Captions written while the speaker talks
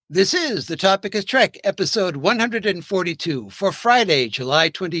This is The Topic is Trek, episode 142 for Friday, July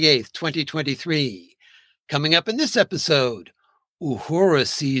 28th, 2023. Coming up in this episode, Uhura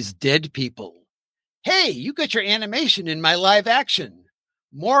sees dead people. Hey, you got your animation in my live action.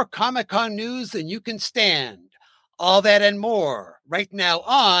 More Comic-Con news than you can stand. All that and more right now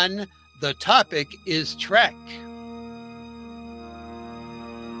on The Topic is Trek.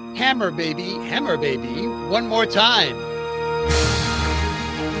 Hammer baby, one more time.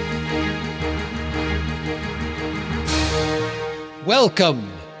 Welcome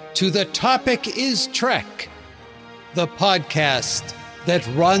to The Topic is Trek, the podcast that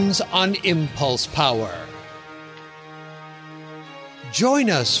runs on impulse power.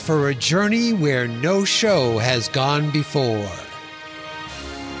 Join us for a journey where no show has gone before.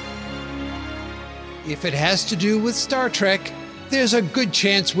 If it has to do with Star Trek, there's a good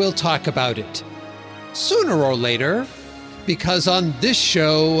chance we'll talk about it sooner or later, because on this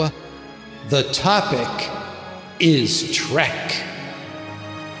show, the topic is Trek.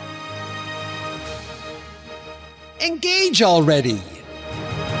 Engage already.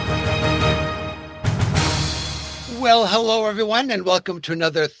 Well, hello, everyone, and welcome to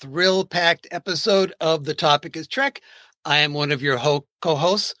another thrill-packed episode of The Topic is Trek. I am one of your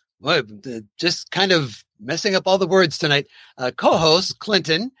co-hosts, just kind of messing up all the words tonight, co-host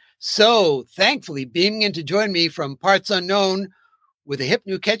Clinton. So thankfully, beaming in to join me from parts unknown with a hip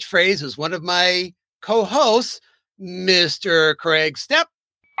new catchphrase is one of my co-hosts, Mr. Craig Stepp.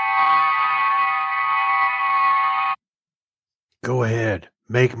 Go ahead.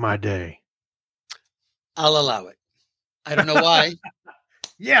 Make my day. I'll allow it. I don't know why.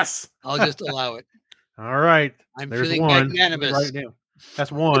 Yes. I'll just allow it. All right. There's feeling magnanimous. Right now.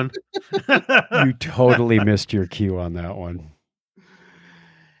 That's one. You totally missed your cue on that one.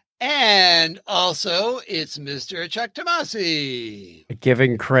 And also, it's Mr. Chuck Tomasi.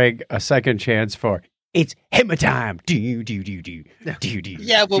 Giving Craig a second chance for it's hammer time. Do.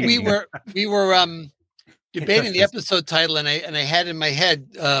 Yeah, well, we were debating the episode title, and I had in my head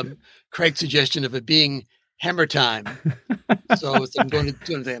Craig's suggestion of it being Hammer Time. So I'm going to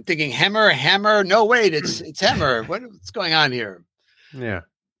do. I'm thinking hammer. No, wait, it's Hammer. What's going on here? Yeah,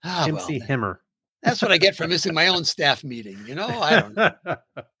 MC Hammer. That's what I get for missing my own staff meeting. You know, I don't know.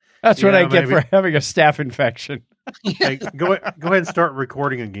 That's what I get for having a staph infection. Hey, go ahead and start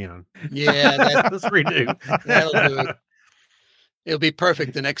recording again. Yeah, let's redo. That'll do it. It'll be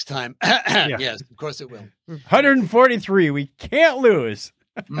perfect the next time. Yeah. Yes, of course it will. 143. We can't lose.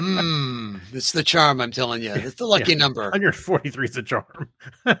 It's the charm, I'm telling you. It's the lucky number. 143 is a charm.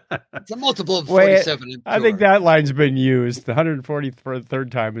 It's a multiple of 47. I think that line's been used. The 140 for the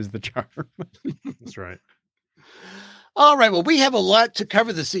third time is the charm. That's right. All right. Well, we have a lot to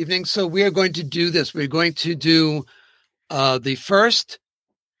cover this evening, so we are going to do this. We're going to do the first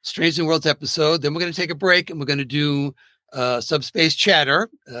Strange New Worlds episode. Then we're going to take a break, and we're going to do Subspace Chatter.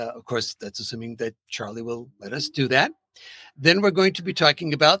 Of course, that's assuming that Charlie will let us do that. Then we're going to be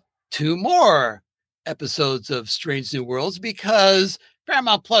talking about 2 more episodes of Strange New Worlds because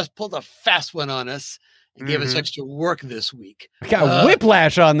Paramount Plus pulled a fast one on us and gave us extra work this week. We got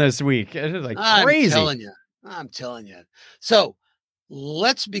whiplash on this week. It is crazy. I'm telling you. So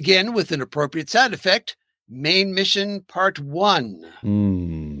let's begin with an appropriate sound effect. Main mission part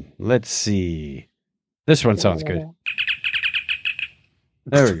 1. Let's see. This one sounds good.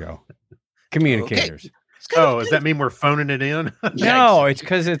 There we go. Communicators. Okay. Does that mean we're phoning it in? No, it's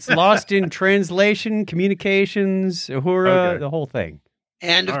because it's lost in translation, communications, Uhura, the whole thing.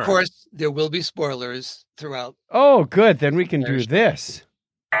 And of course, there will be spoilers throughout. Oh, good. Then we can do this.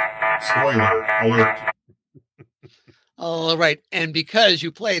 Spoiler alert. All right. And because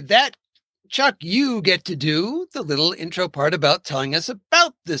you played that, Chuck, you get to do the little intro part about telling us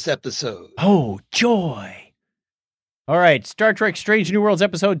about this episode. Oh, joy. All right. Star Trek Strange New Worlds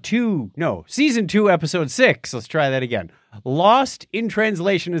Season 2, Episode 6. Let's try that again. Lost in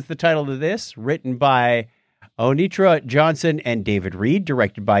Translation is the title of this, written by Onitra Johnson and David Reed,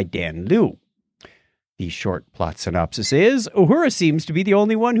 directed by Dan Liu. The short plot synopsis is, Uhura seems to be the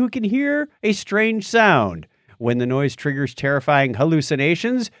only one who can hear a strange sound. When the noise triggers terrifying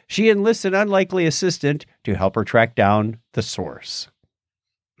hallucinations, she enlists an unlikely assistant to help her track down the source.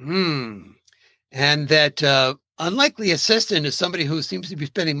 And that unlikely assistant is somebody who seems to be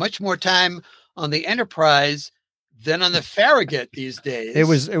spending much to time on the Enterprise than on the Farragut these days. It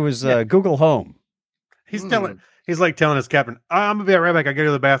was Google Home. He's like telling his captain, I'm gonna be right back. I gotta go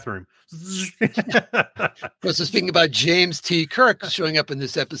to the bathroom. So speaking about James T. Kirk showing up in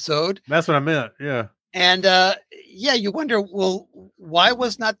this episode. That's what I meant. Yeah. And you wonder, well, why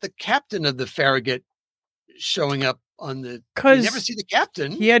was not the captain of the Farragut showing up on the. You 'Cause never see the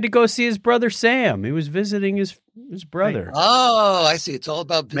captain. He had to go see his brother Sam. He was visiting his brother. Oh, I see. It's all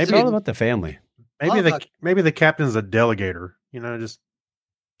about It's visiting. all about the family. Maybe the captain's a delegator. Just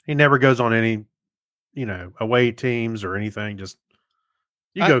he never goes on any, away teams or anything. Just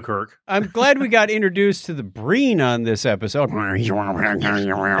you go, Kirk. I'm glad we got introduced to the Breen on this episode.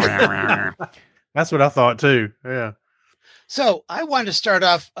 That's what I thought too. Yeah. So I want to start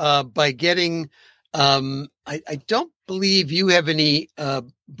off by getting. I don't believe you have any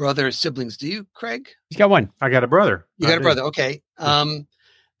brother or siblings. Do you, Craig? He's got one. I got a brother. You got a brother. Okay.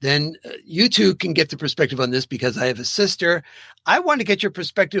 Then you two can get the perspective on this because I have a sister. I want to get your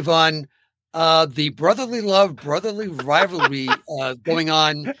perspective on the brotherly love, brotherly rivalry going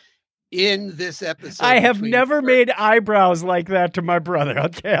on in this episode. I have never made eyebrows like that to my brother.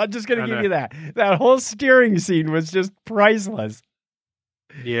 Okay, I'm just going to give you that. That whole steering scene was just priceless.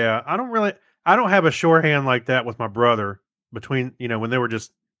 Yeah, I don't have a shorthand like that with my brother between, when they were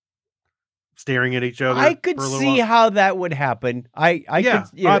just staring at each other. I could see how that would happen. I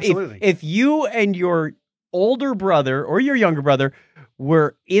could, absolutely. If you and your older brother or your younger brother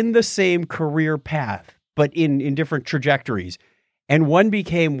were in the same career path, but in different trajectories, and one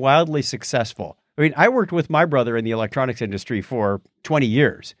became wildly successful. I mean, I worked with my brother in the electronics industry for 20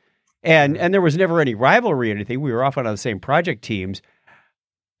 years, and there was never any rivalry or anything. We were often on the same project teams.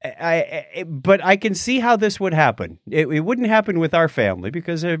 But I can see how this would happen. It wouldn't happen with our family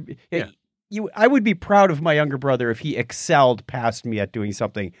because I would be proud of my younger brother if he excelled past me at doing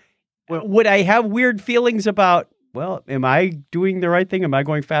something. Well, would I have weird feelings about, well, am I doing the right thing? Am I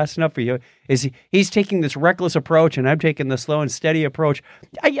going fast enough for you? He's taking this reckless approach and I'm taking the slow and steady approach.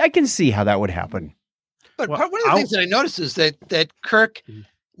 I can see how that would happen. But one of the things that I noticed is that Kirk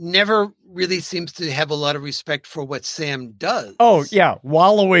never really seems to have a lot of respect for what Sam does. Oh yeah,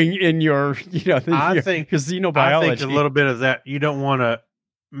 wallowing in your, I think xenobiology. I think a little bit of that. You don't want to,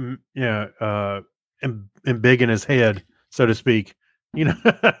 embiggen his head, so to speak.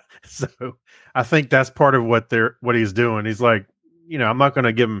 So I think that's part of what he's doing. He's like, I'm not going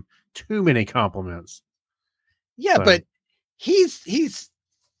to give him too many compliments. Yeah, so. But he's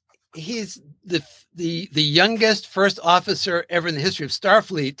the youngest first officer ever in the history of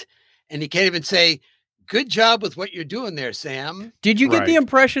Starfleet, and he can't even say, "Good job with what you're doing there, Sam." Did you get the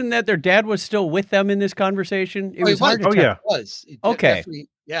impression that their dad was still with them in this conversation? It was hard to tell. Yeah. It was. Okay.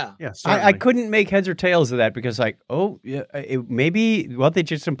 Yeah. I couldn't make heads or tails of that because, maybe what they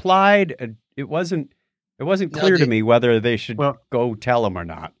just implied. It wasn't clear to me whether they should go tell him or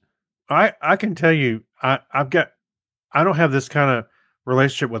not. I can tell you, I don't have this kind of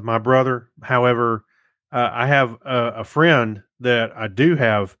relationship with my brother. However, I have a friend that I do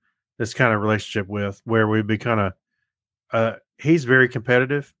have this kind of relationship with, where we'd be kind of. He's very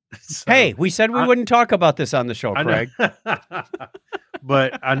competitive. So hey, we said we wouldn't talk about this on the show, Craig.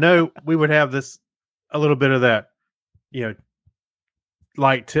 But I know we would have a little bit of that,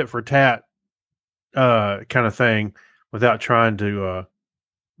 light tit for tat kind of thing without trying to,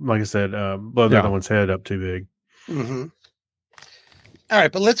 like I said, blow the other one's head up too big. Mm-hmm. All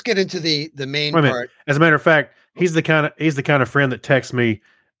right, but let's get into the main part. As a matter of fact, he's the kind of friend that texts me,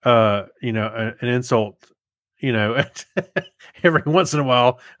 an insult, every once in a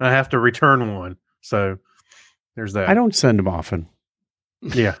while, and I have to return one. So there's that. I don't send them often.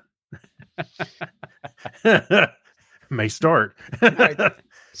 Yeah. May start. Right.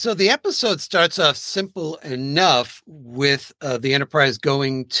 So the episode starts off simple enough with the Enterprise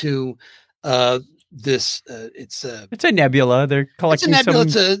going to this. It's a nebula. They're collecting. It's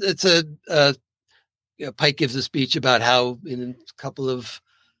a nebula. Pike gives a speech about how in a couple of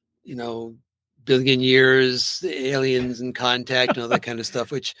billion years, the aliens in contact and all that kind of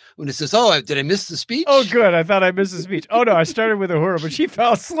stuff, which when it says, "Oh, did I miss the speech?" Oh, good. I thought I missed the speech. Oh, no, I started with Uhura, but she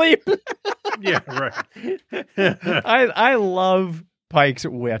fell asleep. Yeah, right. I love Pike's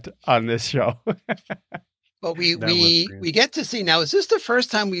wit on this show. But we get to see now, is this the first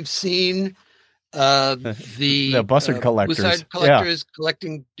time we've seen the Bussard collectors. Bussard collectors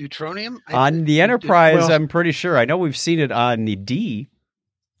collecting deuteronium? On the Enterprise, I'm pretty sure. I know we've seen it on the D.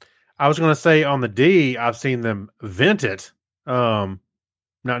 I was going to say on the D, I've seen them vent it, not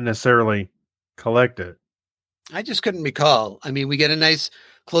necessarily collect it. I just couldn't recall. I mean, we get a nice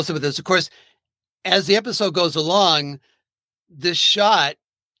close-up of this. Of course, as the episode goes along, this shot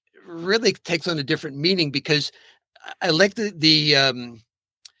really takes on a different meaning because I like the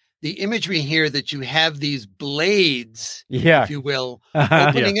imagery here that you have these blades, if you will,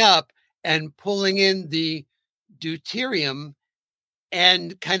 opening up and pulling in the deuterium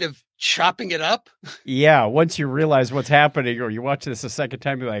and kind of chopping it up. Yeah, once you realize what's happening or you watch this a second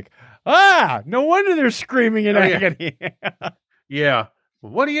time, you're like, No wonder they're screaming in agony. Yeah.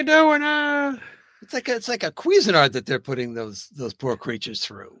 What are you doing? It's like a Cuisinart that they're putting those poor creatures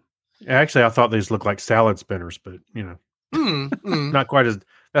through. Actually, I thought these looked like salad spinners, but not quite as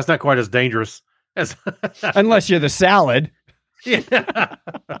that's not quite as dangerous as Unless you're the salad. Yeah.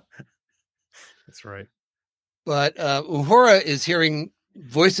 That's right. But Uhura is hearing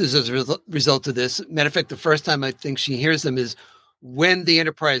voices as a result of this. Matter of fact, the first time I think she hears them is when the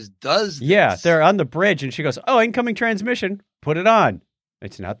Enterprise does this. Yeah, they're on the bridge, and she goes, "Oh, incoming transmission. Put it on.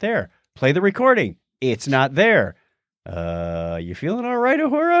 It's not there. Play the recording. It's not there. You feeling all right,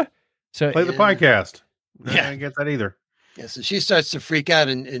 Uhura?" So Play the podcast. Yeah. I didn't get that either. Yeah, so she starts to freak out,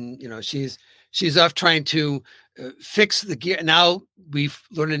 and she's off trying to fix the gear. Now we've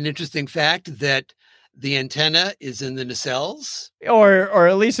learned an interesting fact that the antenna is in the nacelles. or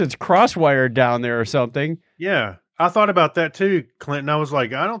at least it's cross-wired down there or something. Yeah. I thought about that too, Clinton. I was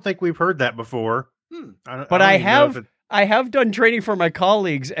like, I don't think we've heard that before. But I have done training for my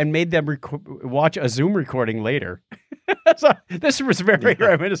colleagues and made them watch a Zoom recording later. So this was very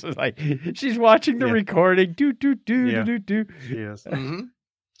reminiscent. This was like she's watching the recording. Do. Yes. Mm-hmm.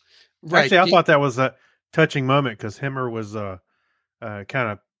 Right. Actually, I thought that was a touching moment because Hemmer was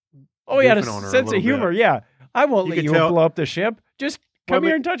kind of. Oh, he had a sense of humor. Yeah, I won't let you blow up the ship. Just come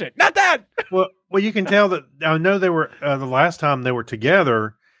here and touch it. Not that. Well, you can tell that. I know they were the last time they were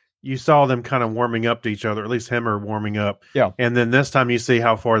together. You saw them kind of warming up to each other. At least Hemmer warming up. Yeah. And then this time you see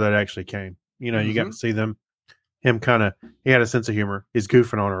how far that actually came. You got to see them. Him kind of. He had a sense of humor. He's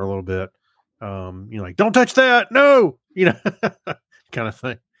goofing on her a little bit. Like, don't touch that. No. Kind of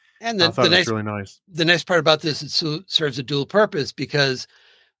thing. And then really nice. The nice part about this, it serves a dual purpose because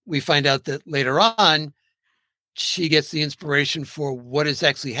we find out that later on, she gets the inspiration for what is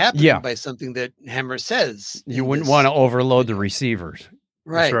actually happening by something that Hemmer says. You wouldn't want to overload the receivers.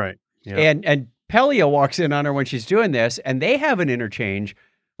 Right. That's right. Yeah. And Pelia walks in on her when she's doing this, and they have an interchange.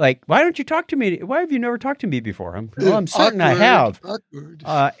 Like, why don't you talk to me? Why have you never talked to me before? I'm certain I have. Awkward.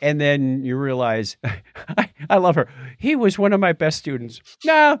 And then you realize, I love her. He was one of my best students.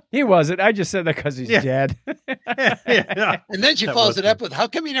 No, he wasn't. I just said that because he's dead. And then she follows it up with, how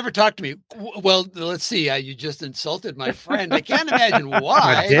come you never talked to me? Well, let's see. You just insulted my friend. I can't imagine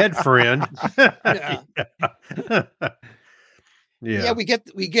why. My dead friend. Yeah, we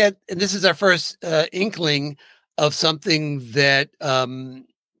get, and this is our first inkling of something that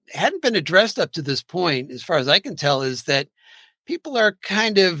hadn't been addressed up to this point, as far as I can tell, is that people are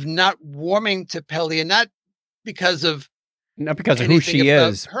kind of not warming to Pelia, not because of who she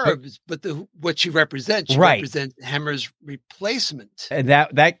is, but what she represents. She represents Hemmer's replacement, and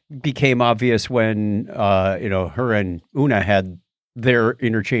that became obvious when her and Una had their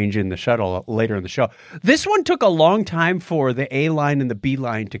interchange in the shuttle later in the show. This one took a long time for the A line and the B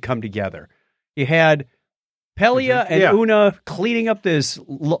line to come together. You had Pelia and Una cleaning up this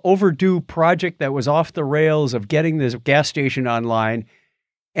overdue project that was off the rails of getting this gas station online.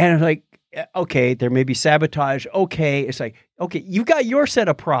 And I'm like, okay, there may be sabotage. Okay. It's like, okay, you got your set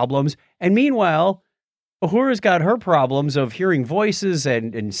of problems. And meanwhile, Uhura's got her problems of hearing voices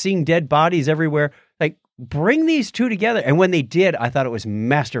and seeing dead bodies everywhere. Like, bring these two together. And when they did, I thought it was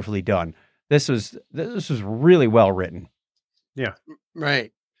masterfully done. This was really well written. Yeah.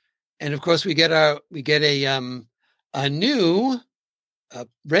 Right. And of course we get a new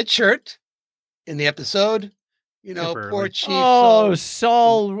red shirt in the episode. Poor Chief. Oh,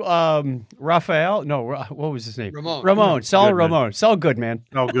 Saul Raphael. No, what was his name? Ramon. Saul Goodman. Ramon. Saul Goodman.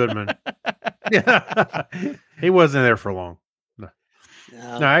 Saul Goodman. Yeah. He wasn't there for long. No,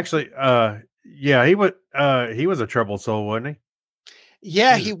 actually, he was a troubled soul, wasn't he?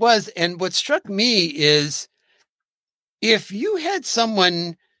 Yeah, he was. And what struck me is if you had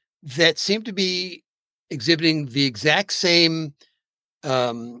someone that seemed to be exhibiting the exact same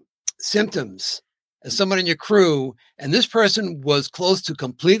symptoms as someone in your crew, and this person was close to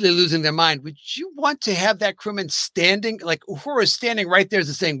completely losing their mind, would you want to have that crewman standing, like Uhura is standing right there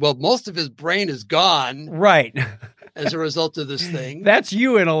as saying, well, most of his brain is gone. Right. As a result of this thing. That's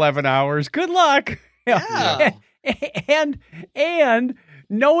you in 11 hours. Good luck. Yeah. And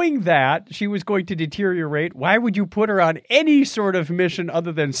knowing that she was going to deteriorate, why would you put her on any sort of mission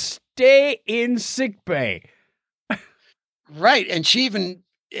other than stay in sickbay? Right. And she even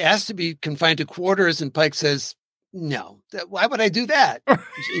asked to be confined to quarters, and Pike says, no, why would I do that?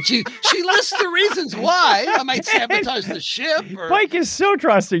 she lists the reasons why. I might sabotage the ship. Pike is so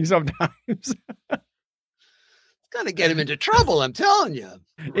trusting sometimes. Got to get him into trouble, I'm telling you.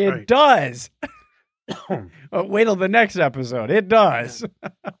 It does. Wait till the next episode. It does.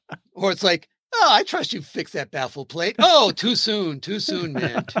 Or it's like, Oh, I trust you fix that baffle plate. Oh, too soon,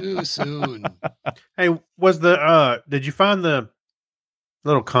 man, too soon. Hey, did you find the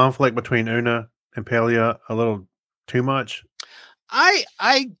little conflict between Una and Pelia a little too much?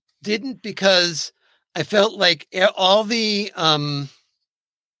 I didn't, because I felt like all the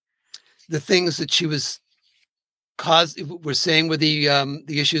things that she was we're saying with the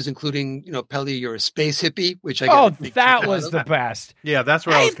issues, including, Pelia, you're a space hippie, which I got a big that kick was out of. the best. Yeah, that's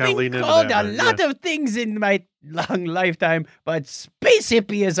where I was I've kind of been leaning into called that. a lot of things in my long lifetime, but space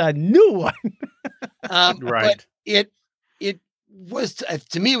hippie is a new one. Right. But it was,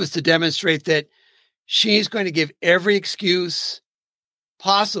 to me, it was to demonstrate that she's going to give every excuse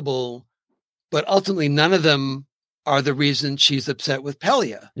possible, but ultimately none of them are the reason she's upset with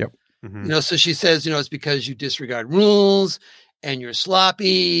Pelia. Yep. Mhm. So she says, it's because you disregard rules and you're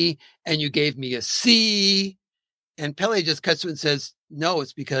sloppy and you gave me a C. And Pelia just cuts to it and says, no,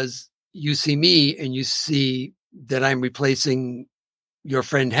 it's because you see me and you see that I'm replacing your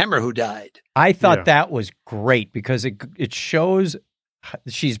friend Hemmer, who died. I thought that was great because it shows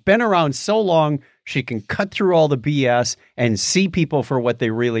she's been around so long, she can cut through all the BS and see people for what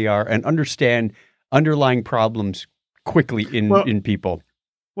they really are and understand underlying problems quickly in people.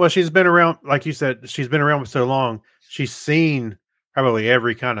 Well, she's been around, like you said, she's been around for so long. She's seen probably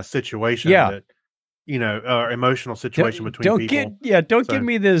every kind of situation that, emotional situation between people. Don't give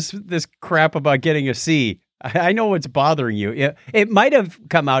me this crap about getting a C. I know what's bothering you. It might have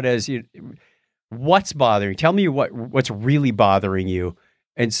come out as what's bothering. Tell me what's really bothering you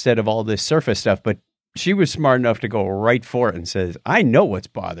instead of all this surface stuff. But she was smart enough to go right for it and says, I know what's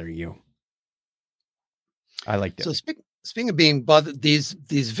bothering you. I like that. So speaking of being bothered, these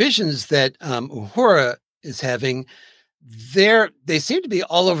visions that Uhura is having, they seem to be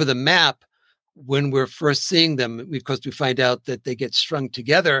all over the map when we're first seeing them. Of course, we find out that they get strung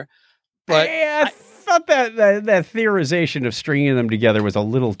together. But I thought that theorization of stringing them together was a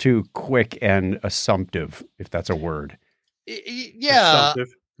little too quick and assumptive, if that's a word. Yeah.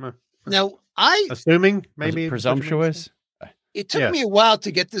 Assumptive. Now, assuming maybe presumptuous. It took me a while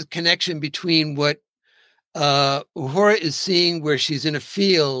to get the connection between what Uhura is seeing, where she's in a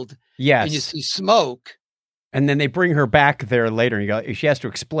field, yes, and you see smoke, and then they bring her back there later, and she has to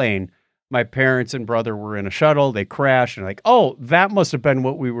explain. My parents and brother were in a shuttle. They crashed, and oh, that must have been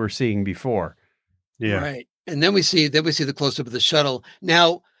what we were seeing before. Yeah, right. And then we see the close up of the shuttle.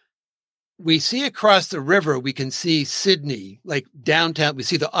 Now we see across the river. We can see Sydney, like downtown. We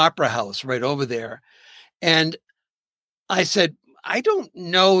see the Opera House right over there, and I said, I don't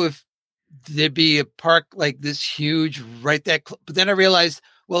know if there'd be a park like this huge right that but then I realized,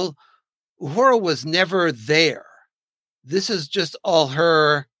 well, Uhura was never there. This is just all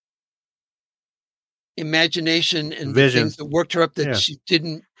her imagination and the things that worked her up that she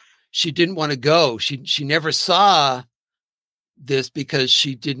didn't want to go. She never saw this because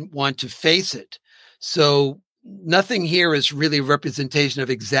she didn't want to face it. So nothing here is really a representation of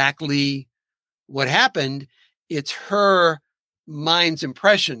exactly what happened. It's her mind's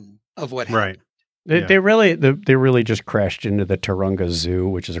impression of what happened. Right. They really just crashed into the Taronga Zoo,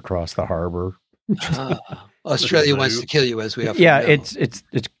 which is across the harbor. Australia wants to kill you, as we often know. It's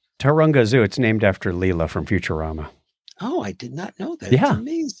Taronga Zoo. It's named after Leela from Futurama. Oh, I did not know that. Yeah. It's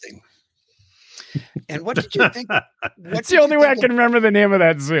amazing. And what did you think? It's the only way I can remember the name of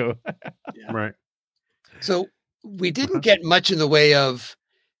that zoo. Yeah. Right. So we didn't get much in the way of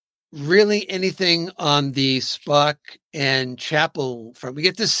really anything on the Spock and Chapel front. We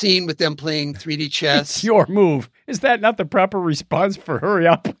get this scene with them playing 3D chess. It's your move. Is that not the proper response for hurry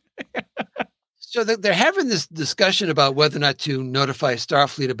up? So they're having this discussion about whether or not to notify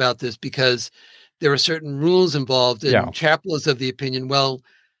Starfleet about this, because there are certain rules involved. And Chapel is of the opinion, well,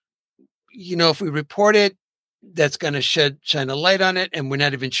 if we report it, that's going to shine a light on it. And we're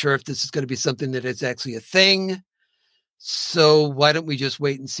not even sure if this is going to be something that is actually a thing. So why don't we just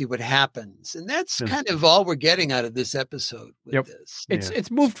wait and see what happens? And that's kind of all we're getting out of this episode with this. It's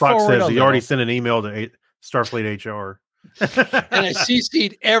moved Spock forward. Says he already sent an email to Starfleet HR. And I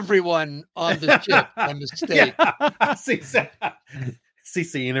CC'd everyone on the ship by mistake.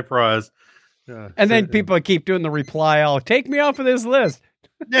 CC Enterprise. And then people keep doing the reply all, take me off of this list.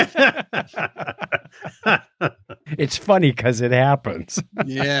 It's funny because it happens.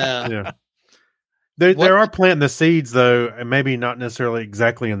 Yeah. There are planting the seeds, though, and maybe not necessarily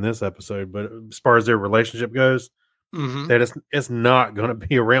exactly in this episode, but as far as their relationship goes, that it's not going to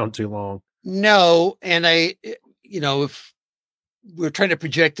be around too long. No, and if we're trying to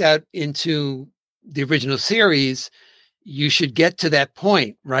project out into the original series, you should get to that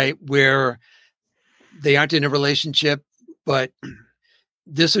point, right, where they aren't in a relationship, but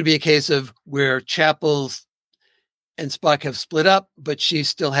this would be a case of where Chapels and Spock have split up, but she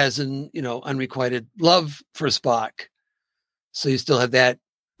still has unrequited love for Spock. So you still have that.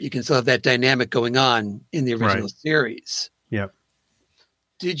 You can still have that dynamic going on in the original series. Yep.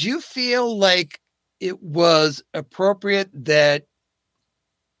 Did you feel like it was appropriate that,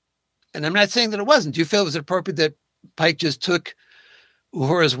 and I'm not saying that it wasn't, do you feel it was appropriate that Pike just took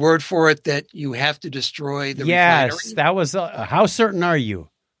Uhura's word for it that you have to destroy the Yes, refinery? that was, how certain are you?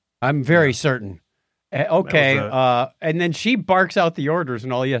 I'm very certain. Okay. And then she barks out the orders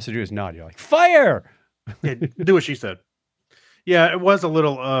and all he has to do is nod. You're like, fire! Yeah, do what she said. Yeah, it was a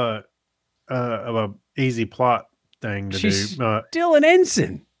little of a easy plot thing to She's do. still an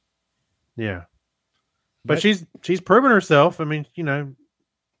ensign. Yeah. But she's proven herself. I mean, maybe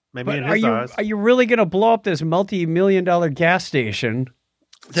But in his eyes. are you really going to blow up this multi-million-dollar gas station?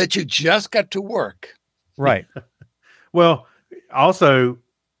 That you just got to work. Right. Well, also,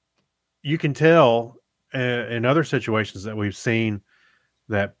 you can tell in other situations that we've seen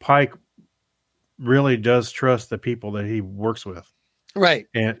that Pike really does trust the people that he works with. Right.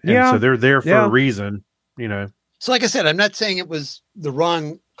 And Yeah. so they're there for Yeah. a reason, So like I said, I'm not saying it was the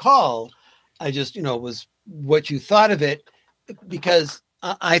wrong call. I just, was what you thought of it, because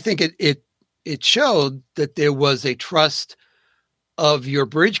I think it showed that there was a trust of your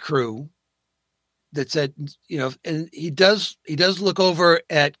bridge crew that said, and he does look over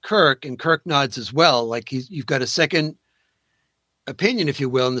at Kirk, and Kirk nods as well. Like you've got a second opinion, if you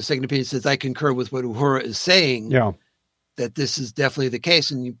will. And the second opinion says, I concur with what Uhura is saying. Yeah. That this is definitely the case.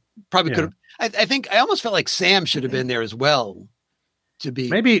 And you probably Yeah. could have, I think I almost felt like Sam should have been there as well to be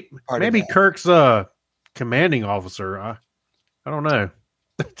maybe part of that. Kirk's commanding officer. I don't know.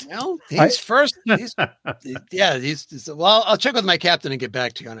 Well, he's first. He's, well, I'll check with my captain and get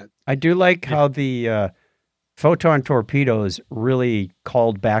back to you on it. I do like how the photon torpedoes really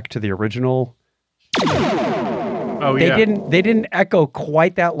called back to the original. Oh, They yeah. didn't echo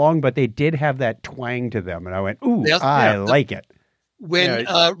quite that long, but they did have that twang to them. And I went, ooh, Yes, I yeah. like it. When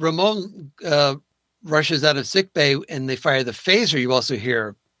Ramon rushes out of sickbay and they fire the phaser, you also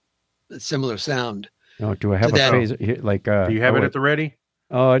hear a similar sound. Oh, do I have To a that- phaser? Here, like, Do you have it at the ready?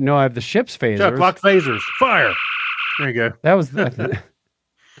 no, I have the ship's phasers. Chuck, lock phasers. Fire. There you go. That was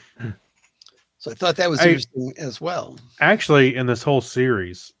So I thought that was Hey. interesting as well. Actually, in this whole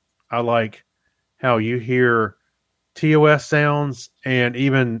series, I like how you hear TOS sounds and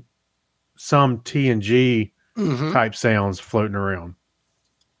even some TNG Mhm. type sounds floating around.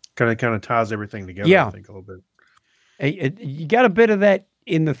 Kind of ties everything together. Yeah. I think a little bit. you got a bit of that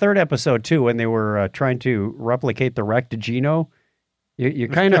in the third episode too, when they were trying to replicate the wreck to Gino. You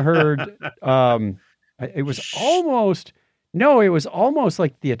kind of heard. It was almost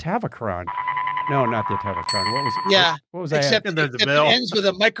like the Atavachron. No, not the Atavachron. What was it? Yeah, What was that? Except, And there's the except bell. it ends with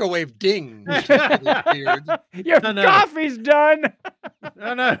a microwave ding. Which is really weird. Your No. coffee's done.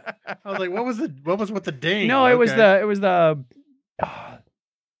 I know. I was like, what was with the ding? No, it was Okay. the.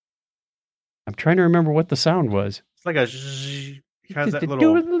 I'm trying to remember what the sound was. It's like a zzzz. It has that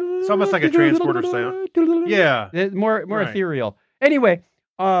little. It's almost like a transporter sound. Yeah. More Right. ethereal. Anyway,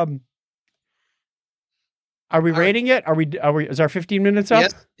 are we All right. rating it? Are we? Is our 15 minutes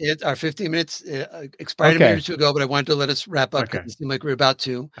up? Yes, our 15 minutes expired Okay. a minute or two ago, but I wanted to let us wrap up because Okay. it seemed like we were about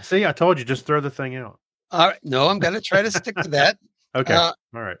to. See, I told you, just throw the thing out. All right, no, I'm going to try to stick to that. Okay. Uh,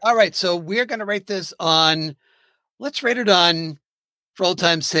 All right. All right, so we're going to rate this on. Let's rate it on, for old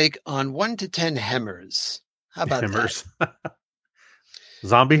time's sake, on 1 to 10 hemmers. How about Hammers.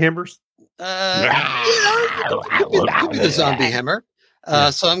 Zombie hammers. that? Could be the zombie hammer.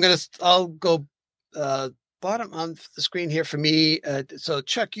 So I'll go bottom on the screen here for me. So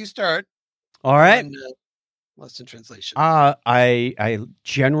Chuck, you start. All right. on, Lost in Translation. I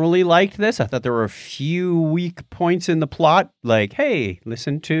generally liked this. I thought there were a few weak points in the plot, like, hey,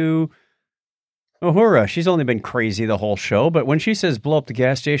 listen to Uhura. She's only been crazy the whole show, but when she says blow up the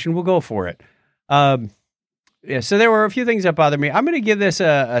gas station, we'll go for it. So there were a few things that bothered me. I'm going to give this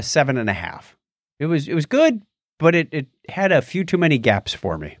a 7.5. It was good, but it had a few too many gaps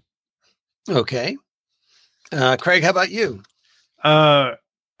for me. Okay. Craig, how about you? I'm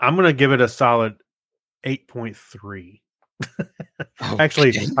gonna give it a solid 8.3. Actually,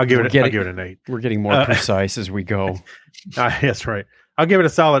 Okay. I'll give We're it. getting- I'll give it an 8. We're getting more precise as we go. That's right. I'll give it a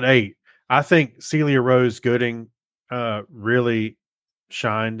solid 8. I think Celia Rose Gooding really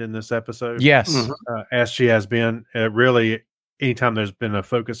shined in this episode. Yes. Mhm. As she has been. Really, anytime there's been a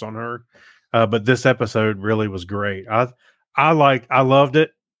focus on her, but this episode really was great. I loved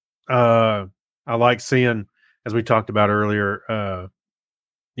it. I like seeing, as we talked about earlier,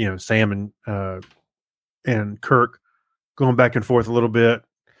 Sam and Kirk going back and forth a little bit.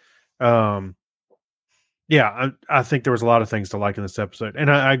 Yeah, I think there was a lot of things to like in this episode, and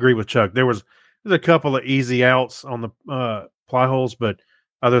I agree with Chuck. There's a couple of easy outs on the plot holes, but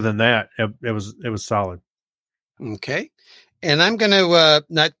other than that, it was solid. Okay, and I'm going to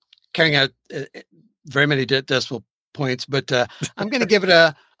not carrying out very many decimal points, but I'm going to give it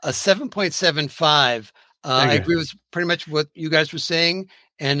a 7.75. I agree with pretty much what you guys were saying,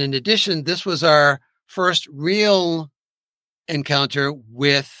 and in addition, this was our first real encounter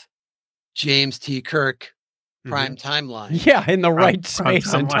with James T. Kirk. Prime timeline. Yeah, in the right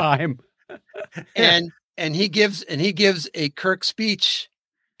space and time. and he gives a Kirk speech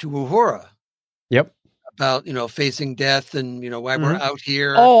to Uhura. Yep. About, facing death and, why we're out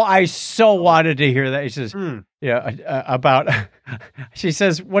here. Oh, I so wanted to hear that. He says, about, she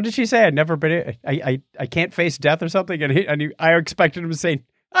says, what did she say? I'd never been, I can't face death or something. And I expected him to say,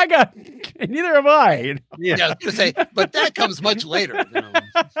 neither have I. Yeah, I was going to say, but that comes much later.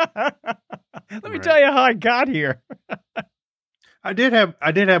 Let me tell you how I got here. I did have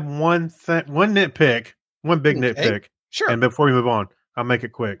one nitpick, one big nitpick. Sure. And before we move on, I'll make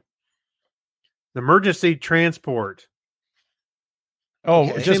it quick. The emergency transport.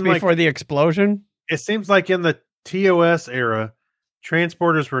 Oh, just before the explosion? It seems like in the TOS era,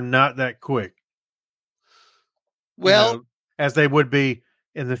 transporters were not that quick. Well, as they would be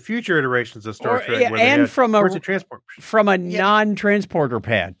in the future iterations of Star Trek, where and from a non-transporter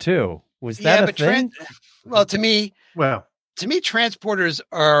pad too. Was that a thing? To me, transporters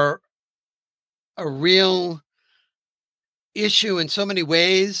are a real issue in so many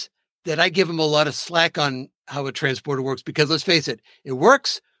ways that I give them a lot of slack on how a transporter works, because let's face it, it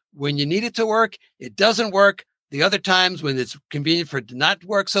works when you need it to work. It doesn't work the other times when it's convenient for it to not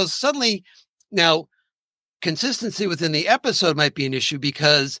work. So suddenly now consistency within the episode might be an issue,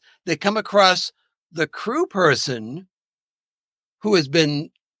 because they come across the crew person who has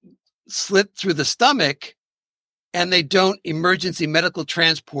been slit through the stomach, and they don't emergency medical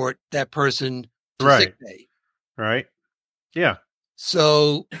transport that person to sick bay. Right. Yeah.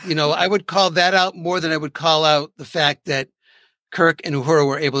 So, I would call that out more than I would call out the fact that Kirk and Uhura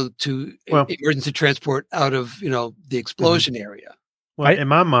were able to emergency transport out of, the explosion area. Well, in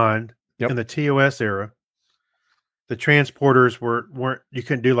my mind, in the TOS era, the transporters weren't you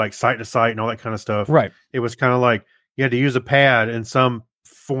couldn't do like site to site and all that kind of stuff. Right. It was kind of like you had to use a pad in some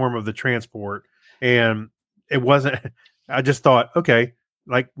form of the transport, and it wasn't. I just thought, okay,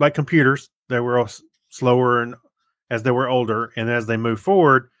 like computers, they were all slower and as they were older, and as they moved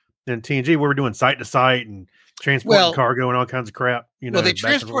forward in TNG, we were doing site to site and transporting cargo and all kinds of crap.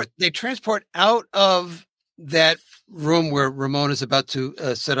 They transport out of that room where Ramon is about to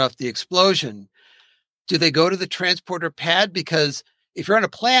set off the explosion. Do they go to the transporter pad? Because if you're on a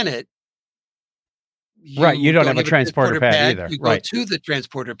planet, you don't have a transporter pad either. You go to the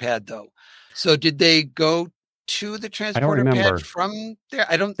transporter pad, though. So did they go to the transporter pad from there?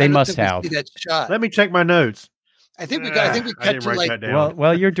 They must have. See that shot. Let me check my notes. I think we cut to like.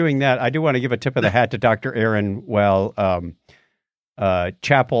 Well, you're doing that. I do want to give a tip of the hat to Dr. Aaron. While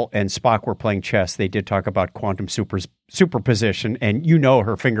Chapel and Spock were playing chess, they did talk about quantum superposition, and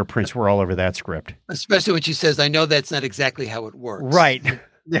her fingerprints were all over that script. Especially when she says, "I know that's not exactly how it works." Right.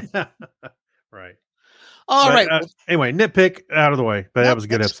 Right. All right. Anyway, nitpick out of the way, but that was a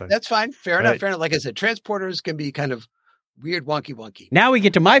good episode. That's fine. Fair enough. Like I said, transporters can be kind of weird, wonky. Now we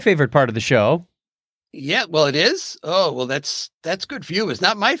get to my favorite part of the show. Yeah, well, it is. Oh, well, that's good for you. It's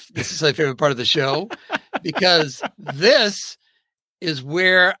not this is my favorite part of the show, because this is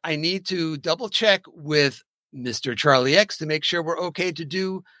where I need to double check with Mr. Charlie X to make sure we're okay to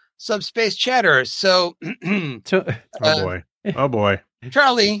do subspace chatter. So, oh boy,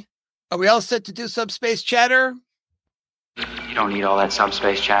 Charlie, are we all set to do subspace chatter? You don't need all that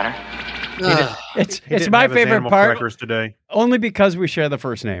subspace chatter. It's my favorite part today, only because we share the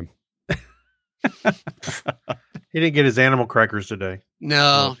first name. He didn't get his animal crackers today.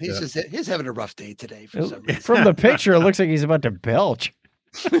 No, he's having a rough day today for some reason. From the picture, it looks like he's about to belch.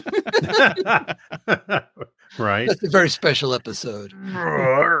 Right. That's a very special episode.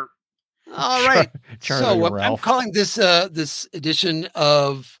 All right. So I'm calling this this edition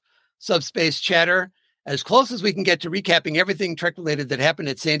of Subspace Chatter as close as we can get to recapping everything Trek related that happened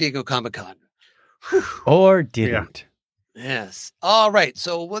at San Diego Comic-Con. Or didn't. Yes. All right.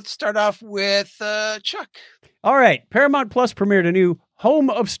 So let's start off with Chuck. All right. Paramount Plus premiered a new Home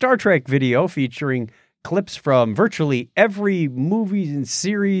of Star Trek video featuring clips from virtually every movie and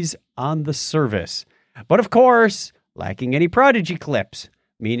series on the service. But of course, lacking any Prodigy clips,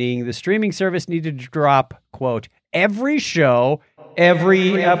 meaning the streaming service needed to drop, quote, every show,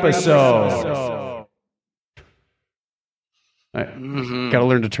 every episode. Got Mhm. to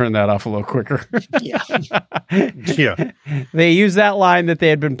learn to turn that off a little quicker. Yeah. Yeah. They used that line that they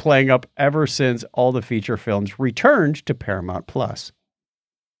had been playing up ever since all the feature films returned to Paramount Plus.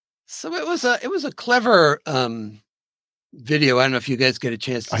 So it was a clever video. I don't know if you guys get a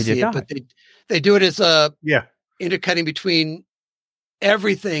chance to I see did it, not. but they do it as a Yeah. intercutting between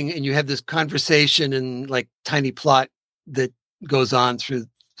everything, and you have this conversation and like tiny plot that goes on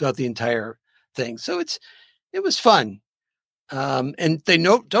throughout the entire thing. So it was fun. And they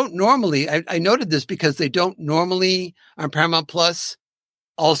don't normally, I noted this because they don't normally on Paramount Plus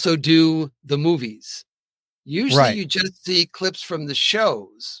also do the movies. Usually Right. you just see clips from the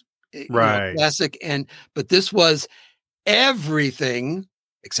shows, Right. classic. But this was everything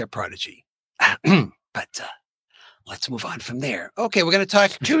except Prodigy. But let's move on from there. Okay. We're going to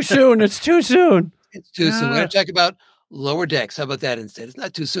talk. Too soon. It's too soon. It's too soon. We're going to talk about Lower Decks. How about that instead? It's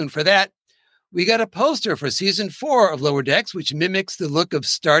not too soon for that. We got a poster for season 4 of Lower Decks, which mimics the look of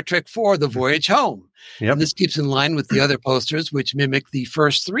Star Trek IV, The Voyage Home. Yep. And this keeps in line with the other posters, which mimic the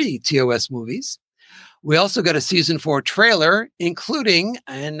first 3 TOS movies. We also got a season 4 trailer, including,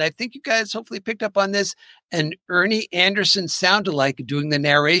 and I think you guys hopefully picked up on this, an Ernie Anderson sound-alike doing the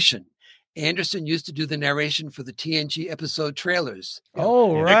narration. Anderson used to do the narration for the TNG episode trailers.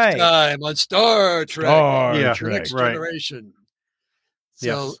 Oh, Next right. time on Star Trek. Star Yeah, Trek. Next right. generation.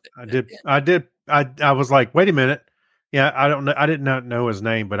 Yes, I did. I was like, wait a minute. Yeah, I don't know. I did not know his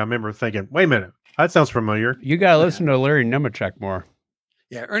name, but I remember thinking, wait a minute, that sounds familiar. You got to listen to Larry Nemechek more.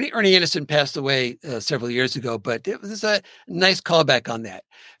 Yeah, Ernie Anderson passed away several years ago, but it was a nice callback on that.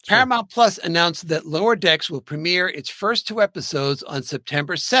 Sure. Paramount Plus announced that Lower Decks will premiere its first 2 episodes on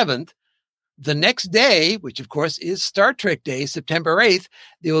September 7th. The next day, which of course is Star Trek Day, September 8th,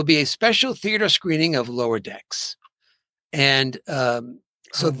 there will be a special theater screening of Lower Decks. And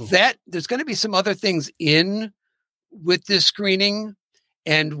that there's going to be some other things in with this screening,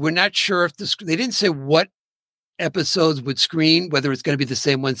 and we're not sure if they didn't say what episodes would screen, whether it's going to be the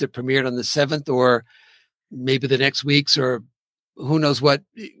same ones that premiered on the 7th or maybe the next week's, or who knows what,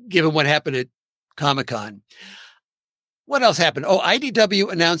 given what happened at Comic-Con. What else happened? Oh,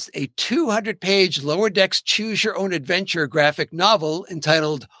 IDW announced a 200-page Lower Decks Choose Your Own Adventure graphic novel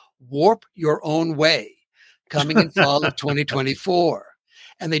entitled Warp Your Own Way, coming in fall of 2024.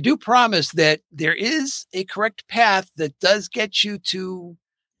 And they do promise that there is a correct path that does get you to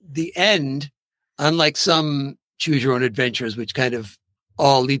the end, unlike some Choose Your Own Adventures, which kind of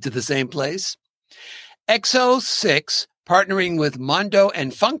all lead to the same place. XO6, partnering with Mondo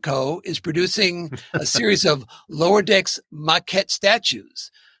and Funko, is producing a series of Lower Decks maquette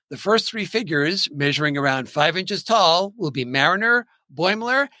statues. The first 3 figures, measuring around 5 inches tall, will be Mariner,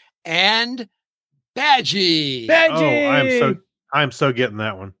 Boimler, and Badgie. Oh, I'm so getting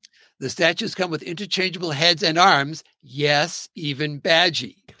that one. The statues come with interchangeable heads and arms. Yes, even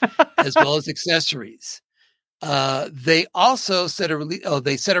Badgie, as well as accessories. They also set a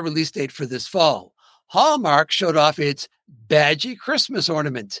release date for this fall. Hallmark showed off its Badgie Christmas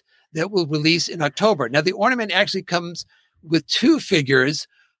ornament that will release in October. Now, the ornament actually comes with 2 figures,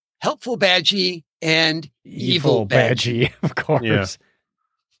 Helpful Badgie and Evil Badgie. Of course. Yeah.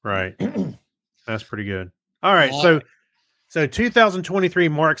 Right. That's pretty good. All right. So 2023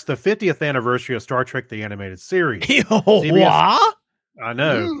 marks the 50th anniversary of Star Trek, the animated series. What? I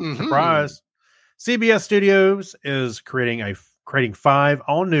know. Mhm. Surprise. CBS Studios is creating 5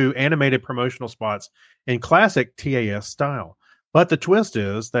 all-new animated promotional spots in classic TAS style. But the twist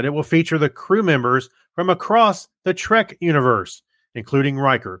is that it will feature the crew members from across the Trek universe, including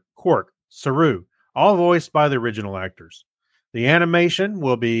Riker, Quark, Saru, all voiced by the original actors. The animation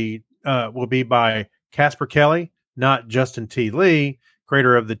will be by Casper Kelly, not Justin T. Lee,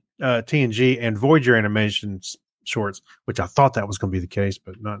 creator of the TNG and Voyager animation shorts, which I thought that was going to be the case,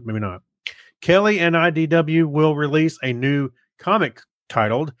 but maybe not. Kelly and IDW will release a new comic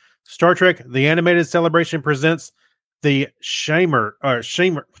titled Star Trek: The Animated Celebration Presents the Shamer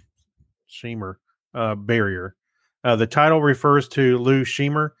Barrier. The title refers to Lou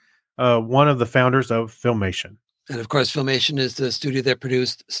Schemer, one of the founders of Filmation. And of course, Filmation is the studio that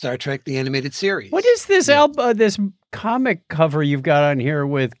produced Star Trek, the animated series. What is this this comic cover you've got on here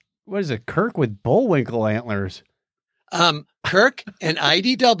with, what is it, Kirk with Bullwinkle antlers? Kirk and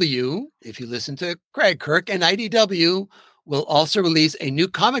IDW, if you listen to Craig, Kirk and IDW will also release a new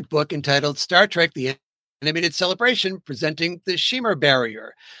comic book entitled Star Trek, the Animated Celebration, presenting the Schemer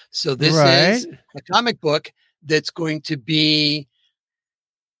Barrier. So this is a comic book that's going to be,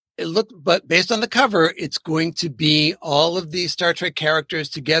 but based on the cover, it's going to be all of these Star Trek characters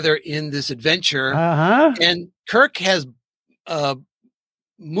together in this adventure. Uh-huh. And Kirk has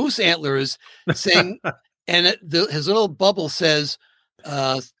moose antlers saying And his little bubble says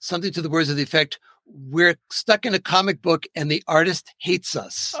something to the words of the effect, "We're stuck in a comic book and the artist hates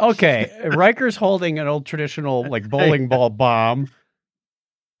us." Okay, Riker's holding an old traditional like bowling ball bomb.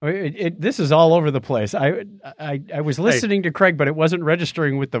 This is all over the place. I was listening to Craig, but it wasn't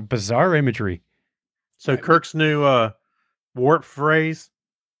registering with the bizarre imagery. So Kirk's new warp phrase.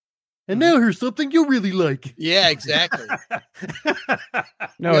 And now here's something you really like. Yeah, exactly.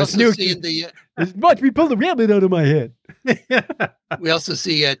 No, it's new. Watch me pull the rabbit out of my head. We also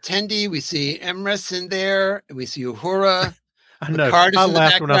see Tendi. We see Emrys in there. We see Uhura. I know. I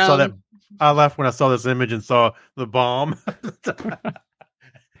laughed when I saw that. I laughed when I saw this image and saw the bomb.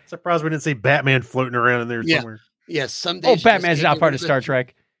 Surprised we didn't see Batman floating around in there somewhere. Yes, someday. Oh, Batman's not part of Star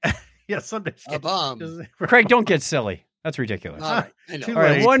Trek. Yeah, someday. A bomb. Craig, don't get silly. That's ridiculous. All right, I know. All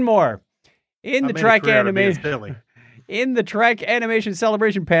right, one more. In the Trek animation,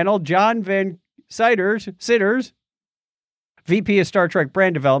 celebration panel, John Van Sitters, VP of Star Trek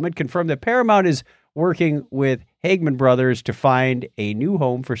brand development, confirmed that Paramount is working with Hagman Brothers to find a new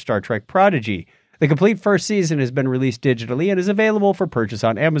home for Star Trek Prodigy. The complete first season has been released digitally and is available for purchase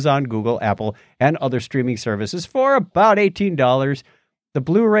on Amazon, Google, Apple, and other streaming services for about $18. The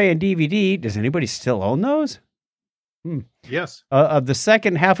Blu-ray and DVD, does anybody still own those? Yes. Of the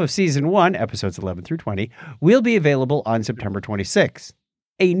second half of season 1, episodes 11 through 20, will be available on September 26th.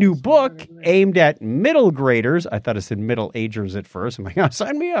 A new book aimed at middle graders. I thought it said middle agers at first. I'm like, oh,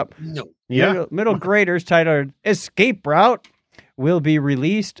 sign me up. No. Yeah. Middle graders titled Escape Route will be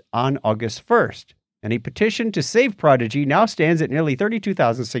released on August 1st. And a petition to save Prodigy now stands at nearly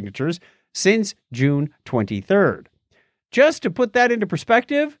 32,000 signatures since June 23rd. Just to put that into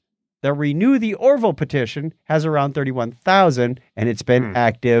perspective, the Renew the Orville petition has around 31,000, and it's been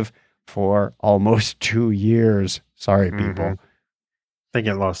active for almost 2 years. Sorry, people. I think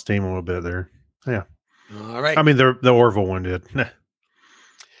it lost steam a little bit there. Yeah. All right. I mean, the Orville one did.